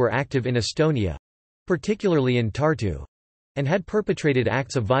groups were active in Estonia, particularly in Tartu. and had perpetrated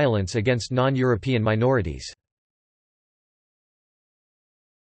acts of violence against non-European minorities.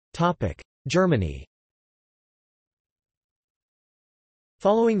 Germany.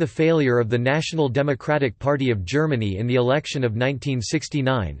 Following the failure of the National Democratic Party of Germany in the election of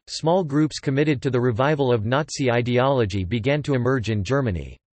 1969, small groups committed to the revival of Nazi ideology began to emerge in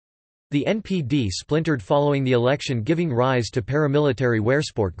Germany. The NPD splintered following the election, giving rise to paramilitary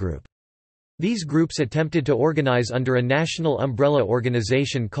Wehrsport Group. These groups attempted to organize under a national umbrella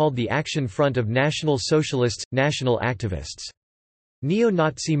organization called the Action Front of National Socialists, National Activists.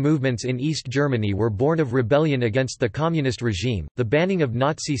 Neo-Nazi movements in East Germany were born of rebellion against the communist regime. The banning of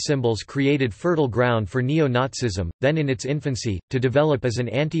Nazi symbols created fertile ground for Neo-Nazism, then in its infancy, to develop as an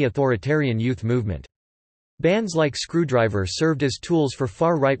anti-authoritarian youth movement. Bands like Screwdriver served as tools for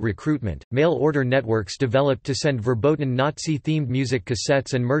far-right recruitment. Mail-order networks developed to send verboten Nazi-themed music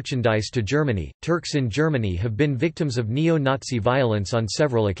cassettes and merchandise to Germany. Turks in Germany have been victims of neo-Nazi violence on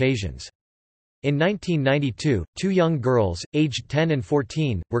several occasions. In 1992, two young girls, aged 10 and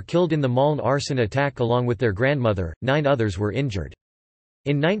 14, were killed in the Mölln arson attack along with their grandmother, 9 others were injured.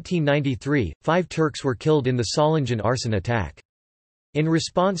 In 1993, 5 Turks were killed in the Solingen arson attack. In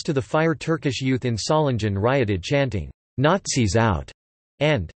response to the fire, Turkish youth in Solingen rioted chanting, "Nazis out!"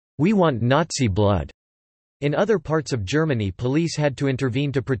 and "We want Nazi blood." In other parts of Germany, police had to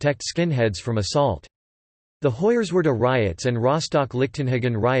intervene to protect skinheads from assault. The Hoyerswerda riots and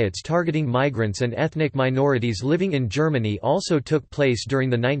Rostock-Lichtenhagen riots targeting migrants and ethnic minorities living in Germany also took place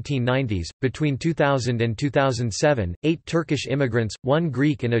during the 1990s. Between 2000 and 2007, 8 Turkish immigrants, 1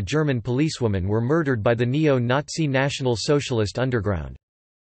 Greek, and a German policewoman were murdered by the neo-Nazi National Socialist underground.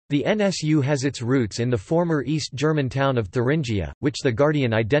 The NSU has its roots in the former East German town of Thuringia, which The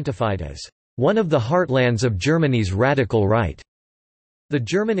Guardian identified as one of the heartlands of Germany's radical right. The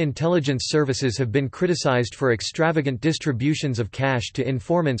German intelligence services have been criticized for extravagant distributions of cash to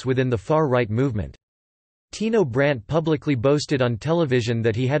informants within the far-right movement. Tino Brandt publicly boasted on television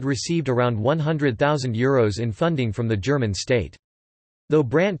that he had received around €100,000 in funding from the German state. Though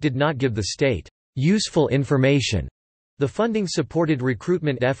Brandt did not give the state useful information, the funding supported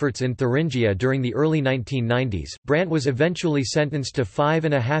recruitment efforts in Thuringia during the early 1990s. Brandt was eventually sentenced to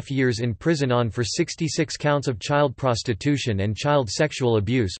 5.5 years in prison on for 66 counts of child prostitution and child sexual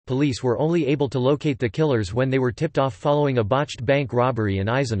abuse. Police were only able to locate the killers when they were tipped off following a botched bank robbery in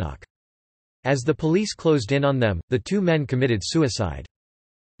Eisenach. As the police closed in on them, the 2 men committed suicide.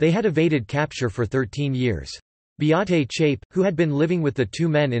 They had evaded capture for 13 years. Beate Zschäpe, who had been living with the 2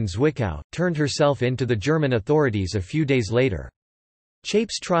 men in Zwickau, turned herself in to the German authorities a few days later.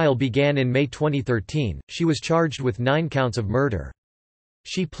 Zschäpe's trial began in May 2013. She was charged with 9 counts of murder.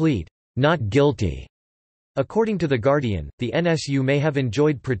 She pleaded, "not guilty." According to The Guardian, the NSU may have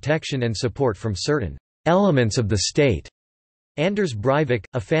enjoyed protection and support from certain elements of the state. Anders Breivik,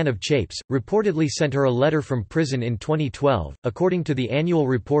 a fan of Zschäpe's, reportedly sent her a letter from prison in 2012. According to the annual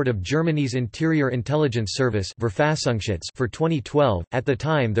report of Germany's Interior Intelligence Service for 2012, at the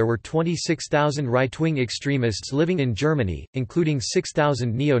time there were 26,000 right-wing extremists living in Germany, including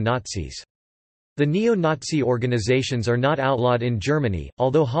 6,000 neo-Nazis. The neo-Nazi organizations are not outlawed in Germany,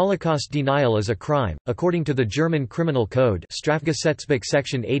 although Holocaust denial is a crime, according to the German Criminal Code Strafgesetzbuch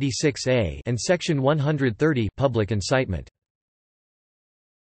Section 86a and Section 130 public incitement.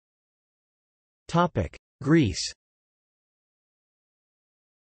 Greece.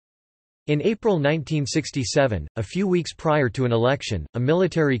 In April 1967, a few weeks prior to an election, a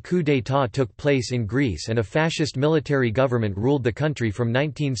military coup d'état took place in Greece and a fascist military government ruled the country from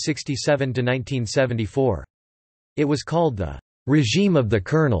 1967 to 1974. It was called the regime of the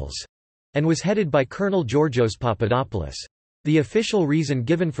colonels and was headed by Colonel Georgios Papadopoulos. The official reason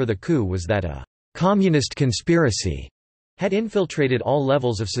given for the coup was that a communist conspiracy had infiltrated all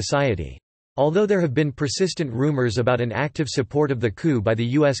levels of society. Although there have been persistent rumors about an active support of the coup by the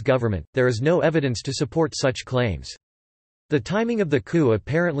U.S. government, there is no evidence to support such claims. The timing of the coup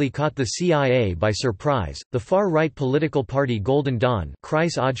apparently caught the CIA by surprise. The far-right political party Golden Dawn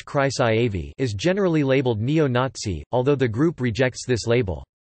is generally labeled neo-Nazi, although the group rejects this label.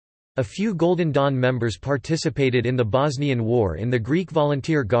 A few Golden Dawn members participated in the Bosnian War in the Greek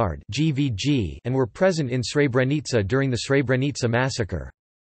Volunteer Guard (GVG) and were present in Srebrenica during the Srebrenica massacre.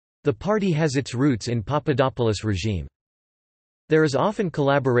 The party has its roots in Papadopoulos' regime. There is often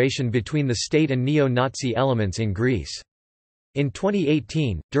collaboration between the state and neo-Nazi elements in Greece. In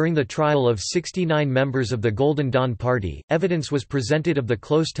 2018, during the trial of 69 members of the Golden Dawn Party, evidence was presented of the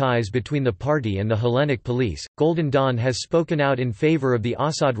close ties between the party and the Hellenic police. Golden Dawn has spoken out in favor of the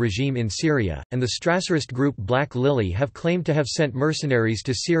Assad regime in Syria, and the Strasserist group Black Lily have claimed to have sent mercenaries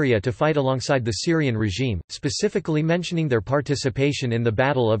to Syria to fight alongside the Syrian regime, specifically mentioning their participation in the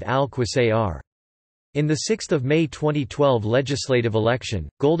Battle of Al-Qusayr. In the 6 May 2012 legislative election,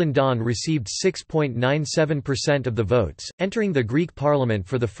 Golden Dawn received 6.97% of the votes, entering the Greek parliament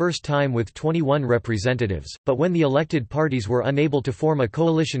for the first time with 21 representatives, but when the elected parties were unable to form a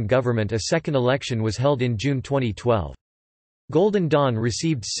coalition government, a second election was held in June 2012. Golden Dawn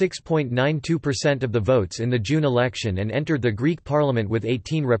received 6.92% of the votes in the June election and entered the Greek parliament with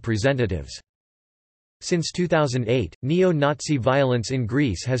 18 representatives. Since 2008, neo-Nazi violence in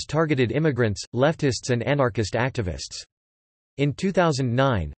Greece has targeted immigrants, leftists and anarchist activists. In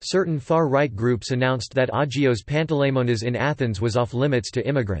 2009, certain far-right groups announced that Agios Panteleimonas in Athens was off-limits to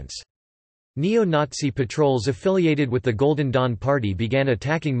immigrants. Neo-Nazi patrols affiliated with the Golden Dawn Party began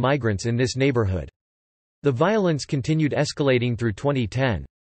attacking migrants in this neighborhood. The violence continued escalating through 2010.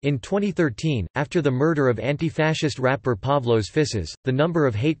 In 2013, after the murder of anti-fascist rapper Pavlos Fyssas, the number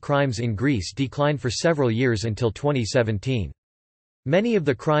of hate crimes in Greece declined for several years until 2017. Many of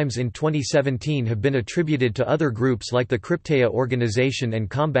the crimes in 2017 have been attributed to other groups like the Krypteia organization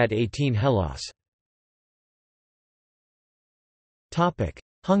and Combat 18 Hellas.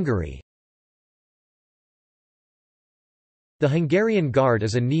 Hungary. The Hungarian Guard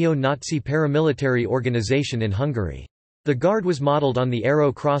is a neo-Nazi paramilitary organization in Hungary. The Guard was modeled on the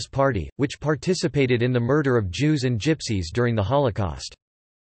Arrow Cross Party, which participated in the murder of Jews and Gypsies during the Holocaust.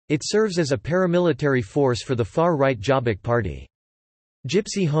 It serves as a paramilitary force for the far-right Jobbik Party.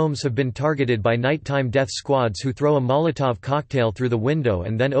 Gypsy homes have been targeted by nighttime death squads who throw a Molotov cocktail through the window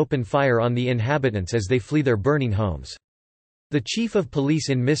and then open fire on the inhabitants as they flee their burning homes. The chief of police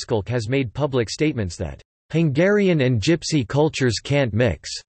in Miskolc has made public statements that, "Hungarian and Gypsy cultures can't mix."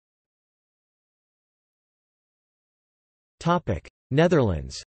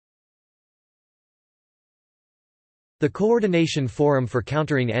 Netherlands. The Coordination Forum for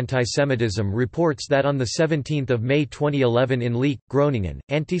Countering Antisemitism reports that on 17 May 2011 in Leek, Groningen,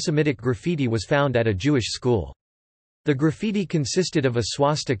 antisemitic graffiti was found at a Jewish school. The graffiti consisted of a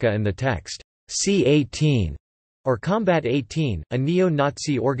swastika and the text, C-18, or Combat 18, a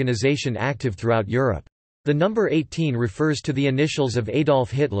neo-Nazi organization active throughout Europe. The number 18 refers to the initials of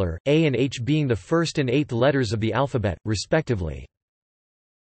Adolf Hitler, A and H being the first and eighth letters of the alphabet, respectively.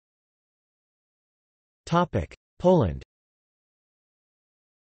 Poland.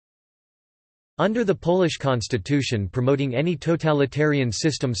 Under the Polish constitution, promoting any totalitarian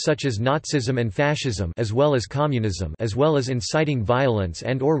system such as Nazism and fascism as well as communism as well as inciting violence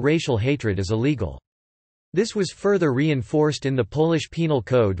and/or racial hatred is illegal. This was further reinforced in the Polish Penal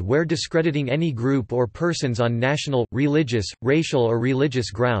Code, where discrediting any group or persons on national, religious, racial or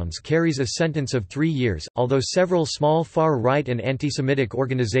religious grounds carries a sentence of 3 years. Although several small far-right and anti-Semitic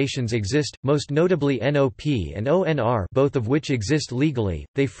organizations exist, most notably NOP and ONR, both of which exist legally,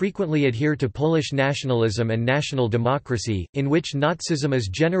 they frequently adhere to Polish nationalism and national democracy, in which Nazism is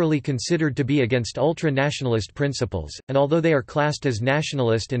generally considered to be against ultra-nationalist principles, and although they are classed as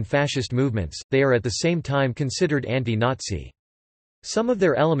nationalist and fascist movements, they are at the same time considered anti-Nazi. Some of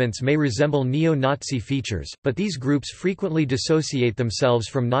their elements may resemble neo-Nazi features, but these groups frequently dissociate themselves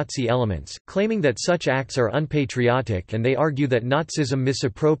from Nazi elements, claiming that such acts are unpatriotic, and they argue that Nazism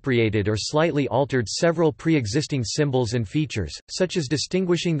misappropriated or slightly altered several pre-existing symbols and features, such as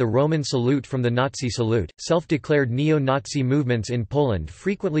distinguishing the Roman salute from the Nazi salute. Self-declared neo-Nazi movements in Poland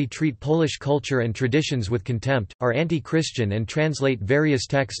frequently treat Polish culture and traditions with contempt, are anti-Christian and translate various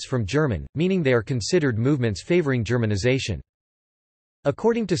texts from German, meaning they are considered movements favoring Germanization.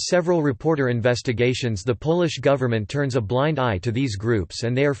 According to several Reporter investigations, the Polish government turns a blind eye to these groups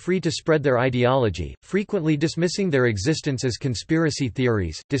and they are free to spread their ideology, frequently dismissing their existence as conspiracy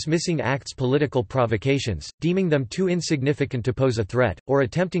theories, dismissing acts political provocations, deeming them too insignificant to pose a threat, or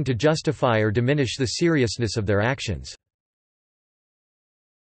attempting to justify or diminish the seriousness of their actions.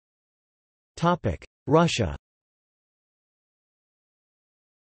 Russia.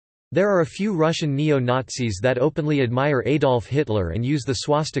 There are a few Russian neo-Nazis that openly admire Adolf Hitler and use the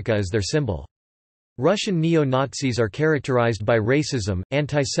swastika as their symbol. Russian neo-Nazis are characterized by racism,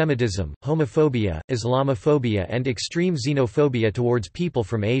 antisemitism, homophobia, Islamophobia and extreme xenophobia towards people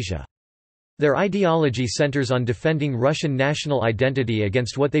from Asia. Their ideology centers on defending Russian national identity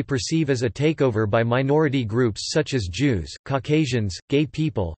against what they perceive as a takeover by minority groups such as Jews, Caucasians, gay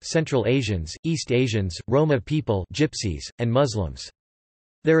people, Central Asians, East Asians, Roma people, Gypsies, and Muslims.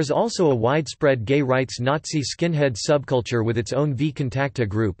 There is also a widespread gay rights Nazi skinhead subculture with its own V Kontakte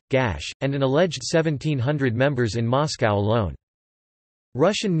group, GASH, and an alleged 1,700 members in Moscow alone.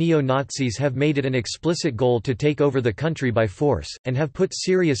 Russian neo-Nazis have made it an explicit goal to take over the country by force, and have put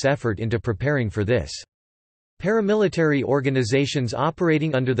serious effort into preparing for this. Paramilitary organizations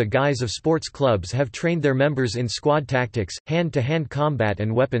operating under the guise of sports clubs have trained their members in squad tactics, hand-to-hand combat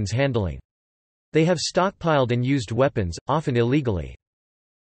and weapons handling. They have stockpiled and used weapons, often illegally.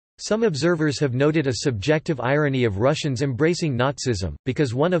 Some observers have noted a subjective irony of Russians embracing Nazism,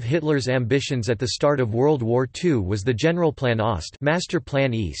 because one of Hitler's ambitions at the start of World War II was the Generalplan Ost, Master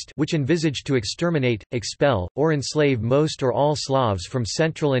Plan East, which envisaged to exterminate, expel, or enslave most or all Slavs from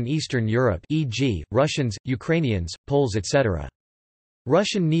Central and Eastern Europe, e.g., Russians, Ukrainians, Poles etc.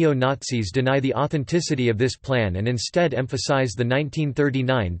 Russian neo-Nazis deny the authenticity of this plan and instead emphasize the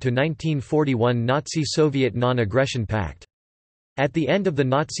 1939–1941 Nazi-Soviet Non-Aggression Pact. At the end of the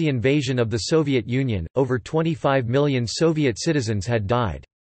Nazi invasion of the Soviet Union, over 25 million Soviet citizens had died.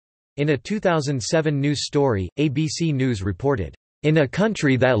 In a 2007 news story, ABC News reported, "In a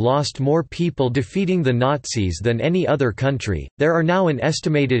country that lost more people defeating the Nazis than any other country, there are now an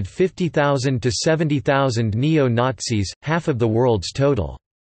estimated 50,000 to 70,000 neo-Nazis, half of the world's total."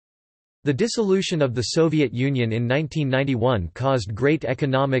 The dissolution of the Soviet Union in 1991 caused great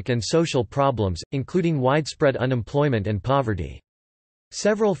economic and social problems, including widespread unemployment and poverty.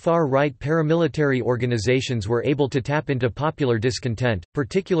 Several far-right paramilitary organizations were able to tap into popular discontent,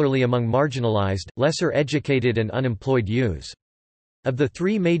 particularly among marginalized, lesser educated and unemployed youths. Of the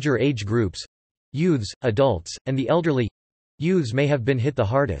three major age groups—youths, adults, and the elderly—youths may have been hit the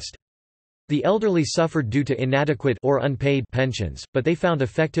hardest. The elderly suffered due to inadequate or unpaid pensions, but they found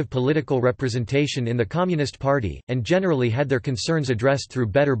effective political representation in the Communist Party, and generally had their concerns addressed through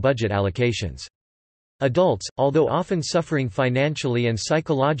better budget allocations. Adults, although often suffering financially and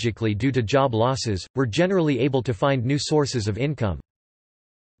psychologically due to job losses, were generally able to find new sources of income.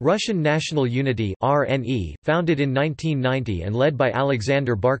 Russian National Unity (RNE), founded in 1990 and led by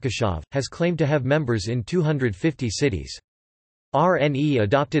Alexander Barkashov, has claimed to have members in 250 cities. RNE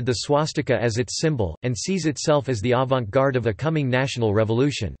adopted the swastika as its symbol, and sees itself as the avant-garde of a coming national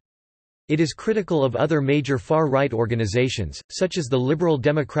revolution. It is critical of other major far-right organizations, such as the Liberal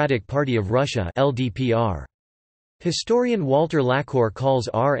Democratic Party of Russia (LDPR). Historian Walter Lacour calls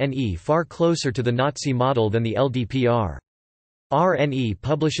RNE far closer to the Nazi model than the LDPR. RNE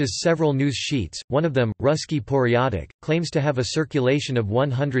publishes several news sheets, one of them, Ruski Poryadik, claims to have a circulation of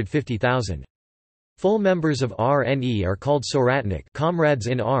 150,000. Full members of RNE are called Soratnik, comrades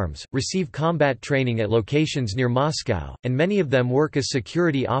in arms, receive combat training at locations near Moscow, and many of them work as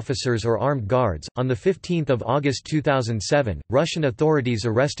security officers or armed guards. On 15 August 2007, Russian authorities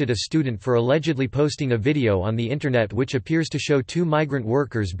arrested a student for allegedly posting a video on the Internet which appears to show two migrant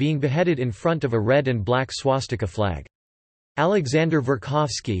workers being beheaded in front of a red and black swastika flag. Alexander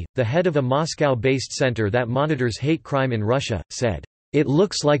Verkhovsky, the head of a Moscow-based center that monitors hate crime in Russia, said, "It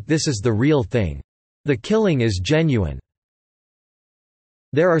looks like this is the real thing. The killing is genuine.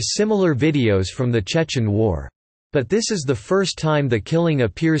 There are similar videos from the Chechen War. But this is the first time the killing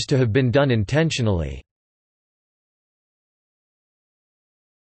appears to have been done intentionally."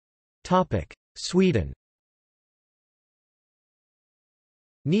 Sweden.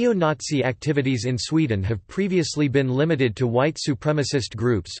 Neo-Nazi activities in Sweden have previously been limited to white supremacist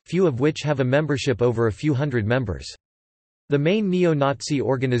groups, few of which have a membership over a few hundred members. The main neo-Nazi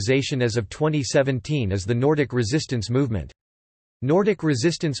organization as of 2017 is the Nordic Resistance Movement. Nordic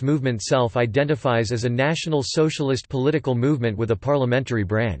Resistance Movement self-identifies as a national socialist political movement with a parliamentary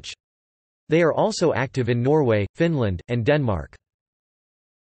branch. They are also active in Norway, Finland, and Denmark.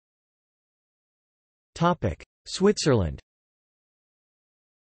 Switzerland.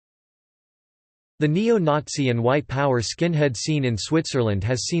 The neo-Nazi and white power skinhead scene in Switzerland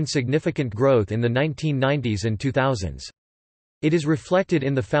has seen significant growth in the 1990s and 2000s. It is reflected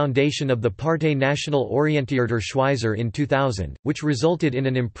in the foundation of the Partei National Orientierter Schweizer in 2000, which resulted in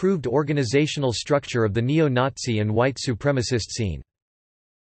an improved organizational structure of the neo-Nazi and white supremacist scene.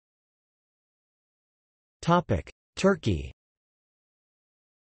 Turkey.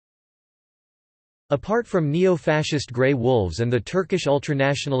 Apart from neo-fascist Grey Wolves and the Turkish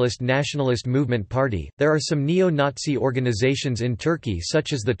ultranationalist Nationalist Movement Party, there are some neo-Nazi organizations in Turkey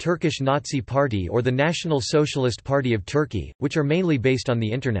such as the Turkish Nazi Party or the National Socialist Party of Turkey, which are mainly based on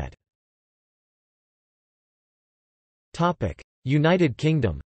the Internet. United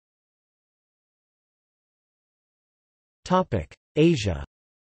Kingdom. Asia.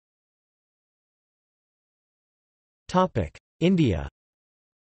 India.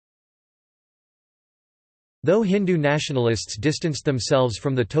 Though Hindu nationalists distanced themselves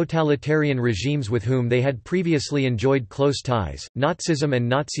from the totalitarian regimes with whom they had previously enjoyed close ties, Nazism and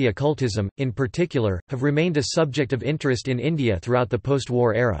Nazi occultism, in particular, have remained a subject of interest in India throughout the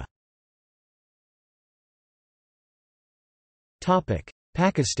post-war era.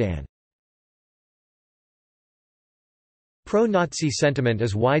 Pakistan. Pro-Nazi sentiment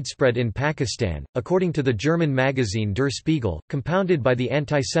is widespread in Pakistan, according to the German magazine Der Spiegel, compounded by the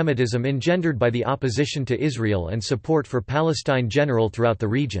antisemitism engendered by the opposition to Israel and support for Palestine general throughout the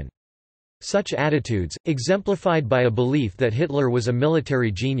region. Such attitudes, exemplified by a belief that Hitler was a military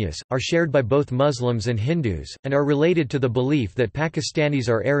genius, are shared by both Muslims and Hindus, and are related to the belief that Pakistanis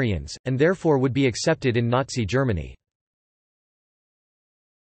are Aryans, and therefore would be accepted in Nazi Germany.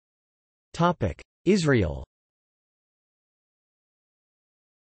 Israel.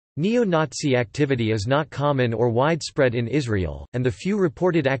 Neo-Nazi activity is not common or widespread in Israel, and the few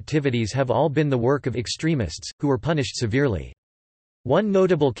reported activities have all been the work of extremists, who were punished severely. One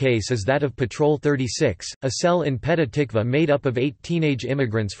notable case is that of Patrol 36, a cell in Petah Tikva made up of 8 teenage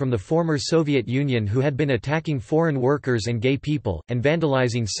immigrants from the former Soviet Union who had been attacking foreign workers and gay people, and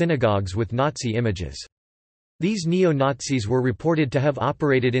vandalizing synagogues with Nazi images. These neo-Nazis were reported to have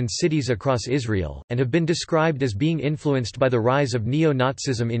operated in cities across Israel, and have been described as being influenced by the rise of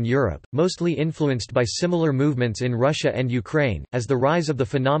neo-Nazism in Europe, mostly influenced by similar movements in Russia and Ukraine, as the rise of the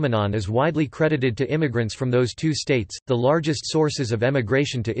phenomenon is widely credited to immigrants from those two states, the largest sources of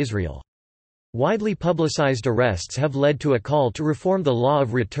emigration to Israel. Widely publicized arrests have led to a call to reform the law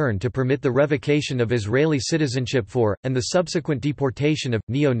of return to permit the revocation of Israeli citizenship for, and the subsequent deportation of,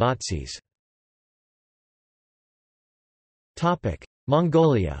 neo-Nazis.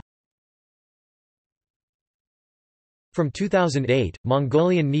 Mongolia. From 2008,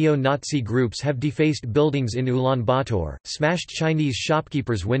 Mongolian neo-Nazi groups have defaced buildings in Ulaanbaatar, smashed Chinese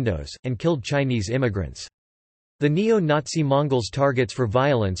shopkeepers' windows, and killed Chinese immigrants. The neo-Nazi Mongols' targets for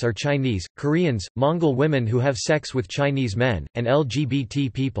violence are Chinese, Koreans, Mongol women who have sex with Chinese men, and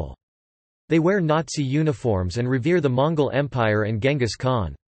LGBT people. They wear Nazi uniforms and revere the Mongol Empire and Genghis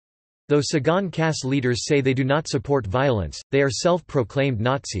Khan. Though Sagan caste leaders say they do not support violence, they are self-proclaimed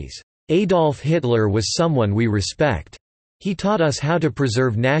Nazis. Adolf Hitler was someone we respect. He taught us how to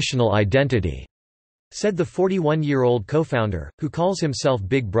preserve national identity, said the 41-year-old co-founder, who calls himself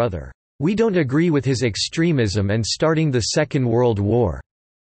Big Brother. We don't agree with his extremism and starting the Second World War.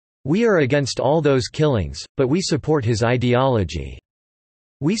 We are against all those killings, but we support his ideology.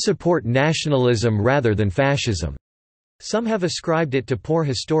 We support nationalism rather than fascism. Some have ascribed it to poor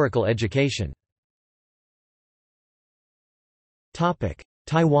historical education.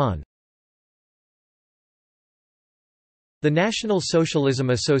 Taiwan. The National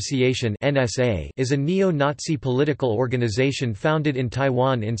Socialism Association (NSA) is a neo-Nazi political organization founded in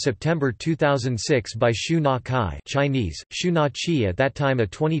Taiwan in September 2006 by Xu Na Kai (Chinese: Xu Na Qi), at that time a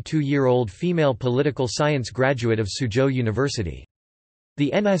 22-year-old female political science graduate of Suzhou University.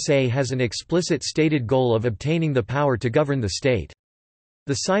 The NSA has an explicit stated goal of obtaining the power to govern the state.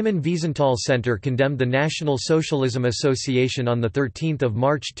 The Simon Wiesenthal Center condemned the National Socialism Association on 13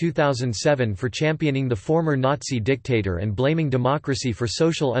 March 2007 for championing the former Nazi dictator and blaming democracy for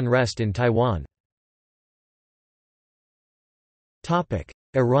social unrest in Taiwan.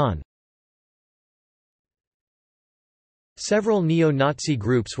 Iran. Several neo-Nazi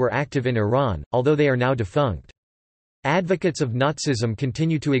groups were active in Iran, although they are now defunct. Advocates of Nazism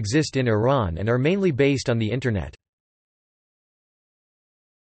continue to exist in Iran and are mainly based on the Internet.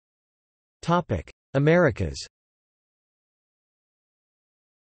 Americas.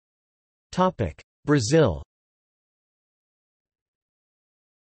 Brazil.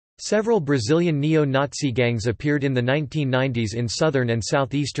 Several Brazilian neo-Nazi gangs appeared in the 1990s in southern and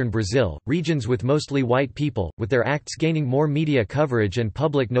southeastern Brazil, regions with mostly white people, with their acts gaining more media coverage and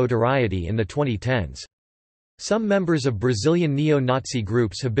public notoriety in the 2010s. Some members of Brazilian neo-Nazi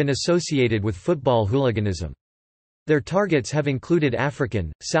groups have been associated with football hooliganism. Their targets have included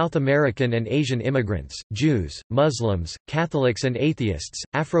African, South American and Asian immigrants, Jews, Muslims, Catholics and atheists,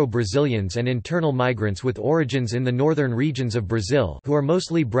 Afro-Brazilians and internal migrants with origins in the northern regions of Brazil who are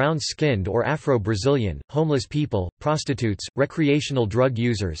mostly brown-skinned or Afro-Brazilian, homeless people, prostitutes, recreational drug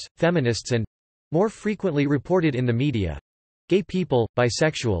users, feminists and—more frequently reported in the media—gay people,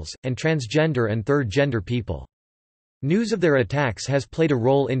 bisexuals, and transgender and third-gender people. News of their attacks has played a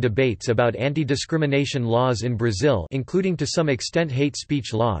role in debates about anti-discrimination laws in Brazil, including to some extent hate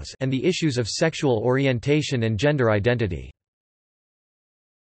speech laws, and the issues of sexual orientation and gender identity.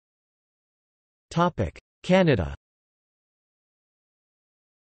 Canada.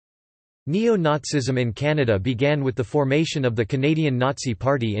 Neo-Nazism in Canada began with the formation of the Canadian Nazi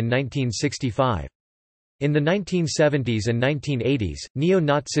Party in 1965. In the 1970s and 1980s,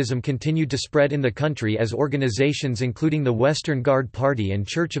 Neo-Nazism continued to spread in the country as organizations including the Western Guard Party and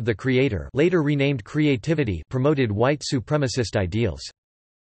Church of the Creator, later renamed Creativity, promoted white supremacist ideals.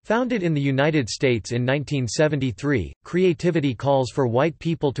 Founded in the United States in 1973, Creativity calls for white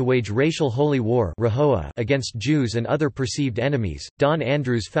people to wage racial holy war against Jews and other perceived enemies. Don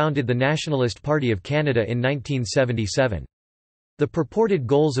Andrews founded the Nationalist Party of Canada in 1977. The purported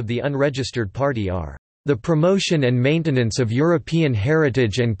goals of the unregistered party are the promotion and maintenance of European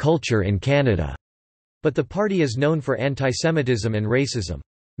heritage and culture in Canada, but the party is known for antisemitism and racism.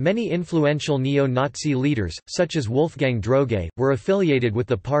 Many influential neo-Nazi leaders, such as Wolfgang Droege, were affiliated with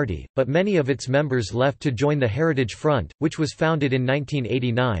the party, but many of its members left to join the Heritage Front, which was founded in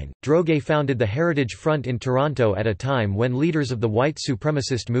 1989. Droege founded the Heritage Front in Toronto at a time when leaders of the white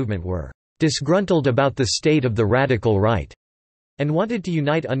supremacist movement were disgruntled about the state of the radical right, and wanted to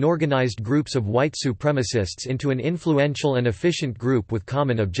unite unorganized groups of white supremacists into an influential and efficient group with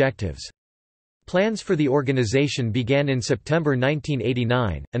common objectives. Plans for the organization began in September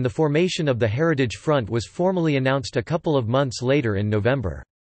 1989, and the formation of the Heritage Front was formally announced a couple of months later in November.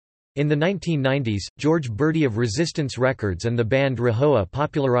 In the 1990s, George Birdie of Resistance Records and the band Rahowa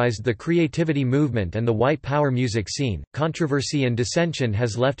popularized the creativity movement and the white power music scene. Controversy and dissension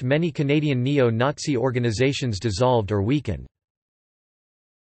has left many Canadian neo-Nazi organizations dissolved or weakened.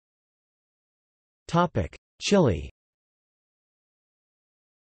 Chile.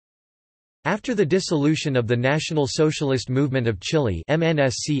 After the dissolution of the National Socialist Movement of Chile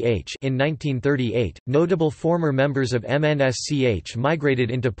 (MNSCH) in 1938, notable former members of MNSCH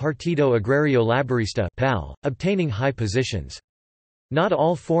migrated into Partido Agrario Laborista (PAL), obtaining high positions. Not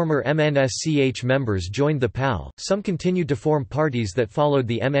all former MNSCH members joined the PAL, some continued to form parties that followed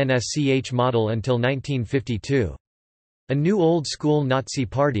the MNSCH model until 1952. A new old-school Nazi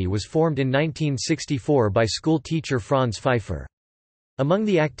party was formed in 1964 by school teacher Franz Pfeiffer. Among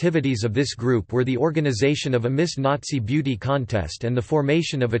the activities of this group were the organization of a Miss Nazi beauty contest and the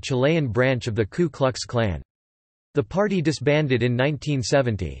formation of a Chilean branch of the Ku Klux Klan. The party disbanded in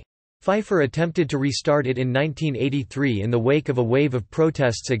 1970. Pfeiffer attempted to restart it in 1983 in the wake of a wave of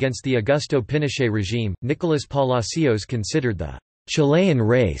protests against the Augusto Pinochet regime. Nicolas Palacios considered the Chilean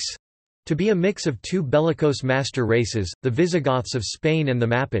race to be a mix of two bellicose master races, the Visigoths of Spain and the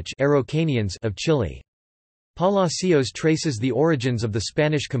Mapuche Araucanians of Chile. Palacios traces the origins of the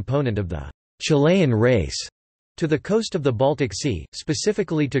Spanish component of the Chilean race to the coast of the Baltic Sea,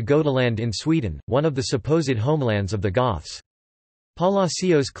 specifically to Gotaland in Sweden, one of the supposed homelands of the Goths.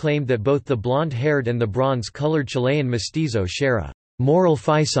 Palacios claimed that both the blonde-haired and the bronze-colored Chilean mestizo share a moral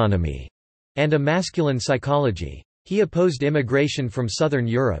physiognomy and a masculine psychology. He opposed immigration from southern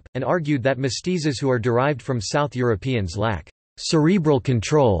Europe, and argued that mestizos who are derived from South Europeans lack cerebral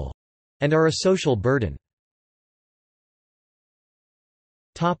control and are a social burden.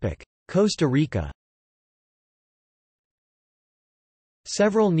 Costa Rica.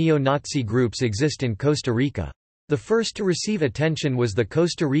 Several neo-Nazi groups exist in Costa Rica. The first to receive attention was the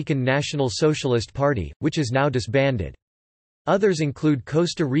Costa Rican National Socialist Party, which is now disbanded. Others include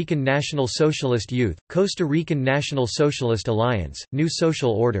Costa Rican National Socialist Youth, Costa Rican National Socialist Alliance, New Social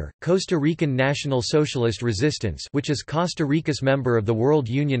Order, Costa Rican National Socialist Resistance, which is Costa Rica's member of the World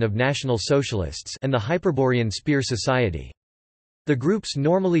Union of National Socialists, and the Hyperborean Spear Society. The groups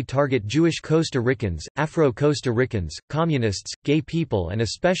normally target Jewish Costa Ricans, Afro-Costa Ricans, communists, gay people and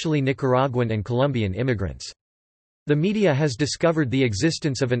especially Nicaraguan and Colombian immigrants. The media has discovered the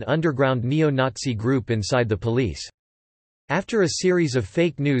existence of an underground neo-Nazi group inside the police. After a series of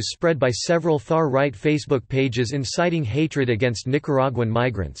fake news spread by several far-right Facebook pages inciting hatred against Nicaraguan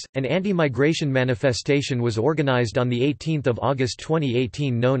migrants, an anti-migration manifestation was organized on 18 August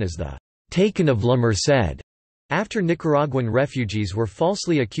 2018 known as the Taken of La Merced, after Nicaraguan refugees were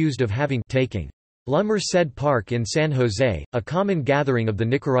falsely accused of having taken La Merced Park in San Jose, a common gathering of the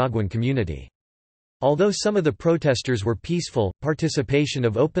Nicaraguan community. Although some of the protesters were peaceful, participation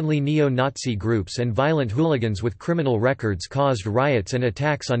of openly neo-Nazi groups and violent hooligans with criminal records caused riots and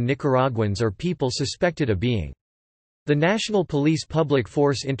attacks on Nicaraguans or people suspected of being. The National Police Public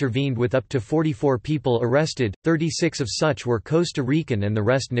Force intervened with up to 44 people arrested, 36 of such were Costa Rican and the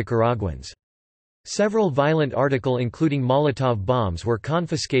rest Nicaraguans. Several violent articles including Molotov bombs were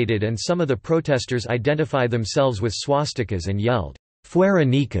confiscated and some of the protesters identify themselves with swastikas and yelled, "Fuera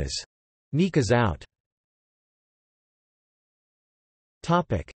Nicas! Nicas out!"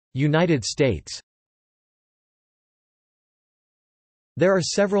 United States. There are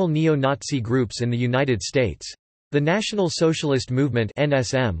several neo-Nazi groups in the United States. The National Socialist Movement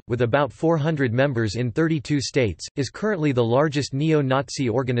 (NSM), with about 400 members in 32 states, is currently the largest neo-Nazi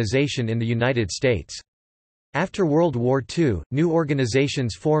organization in the United States. After World War II, new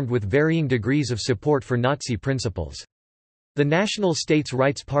organizations formed with varying degrees of support for Nazi principles. The National States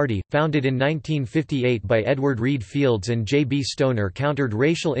Rights Party, founded in 1958 by Edward Reed Fields and J. B. Stoner, countered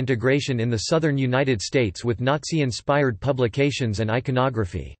racial integration in the southern United States with Nazi-inspired publications and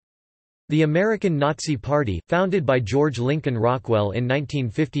iconography. The American Nazi Party, founded by George Lincoln Rockwell in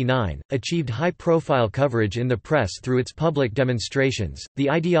 1959, achieved high-profile coverage in the press through its public demonstrations. The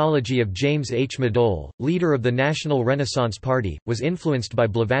ideology of James H. Madole, leader of the National Renaissance Party, was influenced by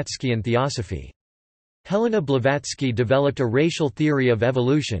Blavatskyan theosophy. Helena Blavatsky developed a racial theory of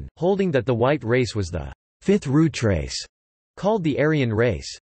evolution, holding that the white race was the fifth root race, called the Aryan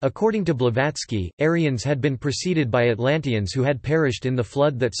race. According to Blavatsky, Aryans had been preceded by Atlanteans who had perished in the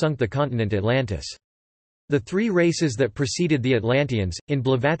flood that sunk the continent Atlantis. The three races that preceded the Atlanteans, in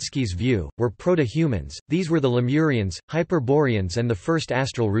Blavatsky's view, were proto-humans. These were the Lemurians, Hyperboreans and the first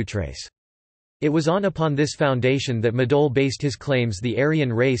astral root race. It was upon this foundation that Madole based his claims the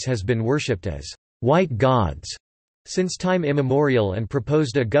Aryan race has been worshipped as white gods since time immemorial, and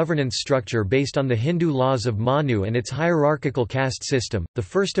proposed a governance structure based on the Hindu laws of Manu and its hierarchical caste system. The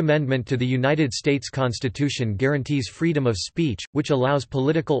First Amendment to the United States Constitution guarantees freedom of speech, which allows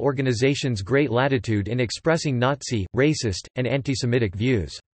political organizations great latitude in expressing Nazi, racist, and anti-Semitic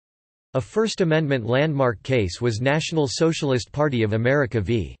views. A First Amendment landmark case was National Socialist Party of America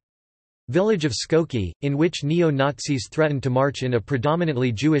v. Village of Skokie, in which neo-Nazis threatened to march in a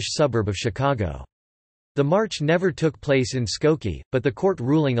predominantly Jewish suburb of Chicago. The march never took place in Skokie, but the court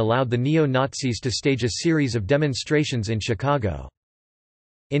ruling allowed the neo-Nazis to stage a series of demonstrations in Chicago.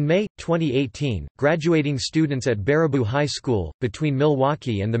 In May, 2018, graduating students at Baraboo High School, between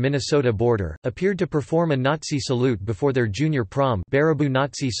Milwaukee and the Minnesota border, appeared to perform a Nazi salute before their junior prom. Baraboo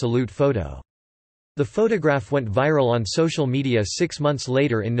Nazi salute photo. The photograph went viral on social media 6 months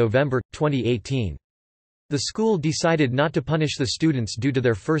later in November, 2018. The school decided not to punish the students due to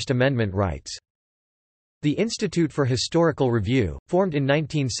their First Amendment rights. The Institute for Historical Review, formed in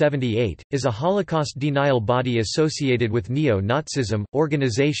 1978, is a Holocaust denial body associated with Neo-Nazism.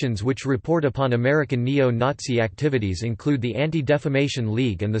 Organizations which report upon American neo-Nazi activities include the Anti-Defamation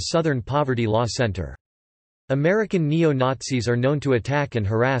League and the Southern Poverty Law Center. American neo-Nazis are known to attack and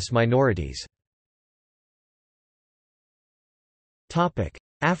harass minorities.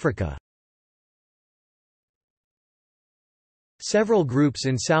 Africa. Several groups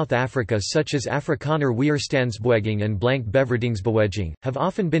in South Africa such as Afrikaner Weerstandsbeweging and Blank Bevrydingsbeweging, have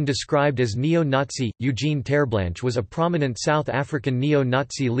often been described as neo-Nazi. Eugene Terblanche was a prominent South African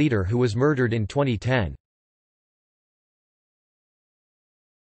neo-Nazi leader who was murdered in 2010.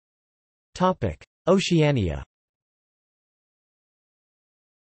 Oceania.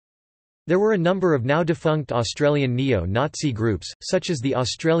 There were a number of now-defunct Australian neo-Nazi groups, such as the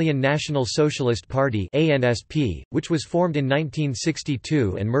Australian National Socialist Party (ANSP), which was formed in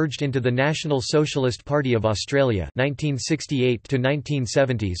 1962 and merged into the National Socialist Party of Australia (1968 to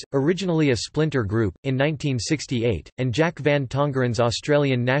 1970s), originally a splinter group in 1968, and Jack van Tongeren's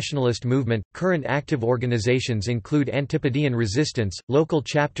Australian Nationalist Movement. Current active organisations include Antipodean Resistance, local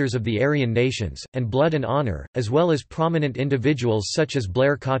chapters of the Aryan Nations, and Blood and Honour, as well as prominent individuals such as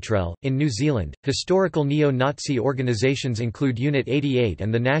Blair Cottrell. In New Zealand, historical neo-Nazi organisations include Unit 88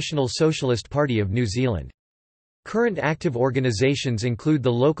 and the National Socialist Party of New Zealand. Current active organisations include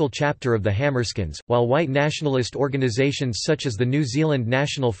the local chapter of the Hammerskins, while white nationalist organisations such as the New Zealand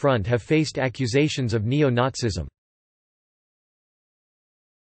National Front have faced accusations of neo-Nazism.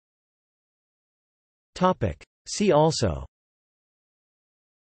 See also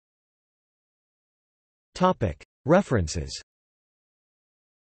References.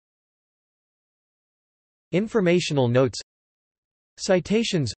 Informational notes.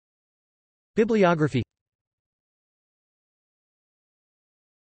 Citations. Bibliography.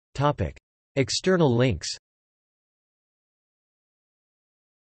 External links.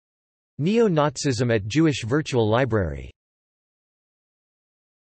 Neo-Nazism at Jewish Virtual Library.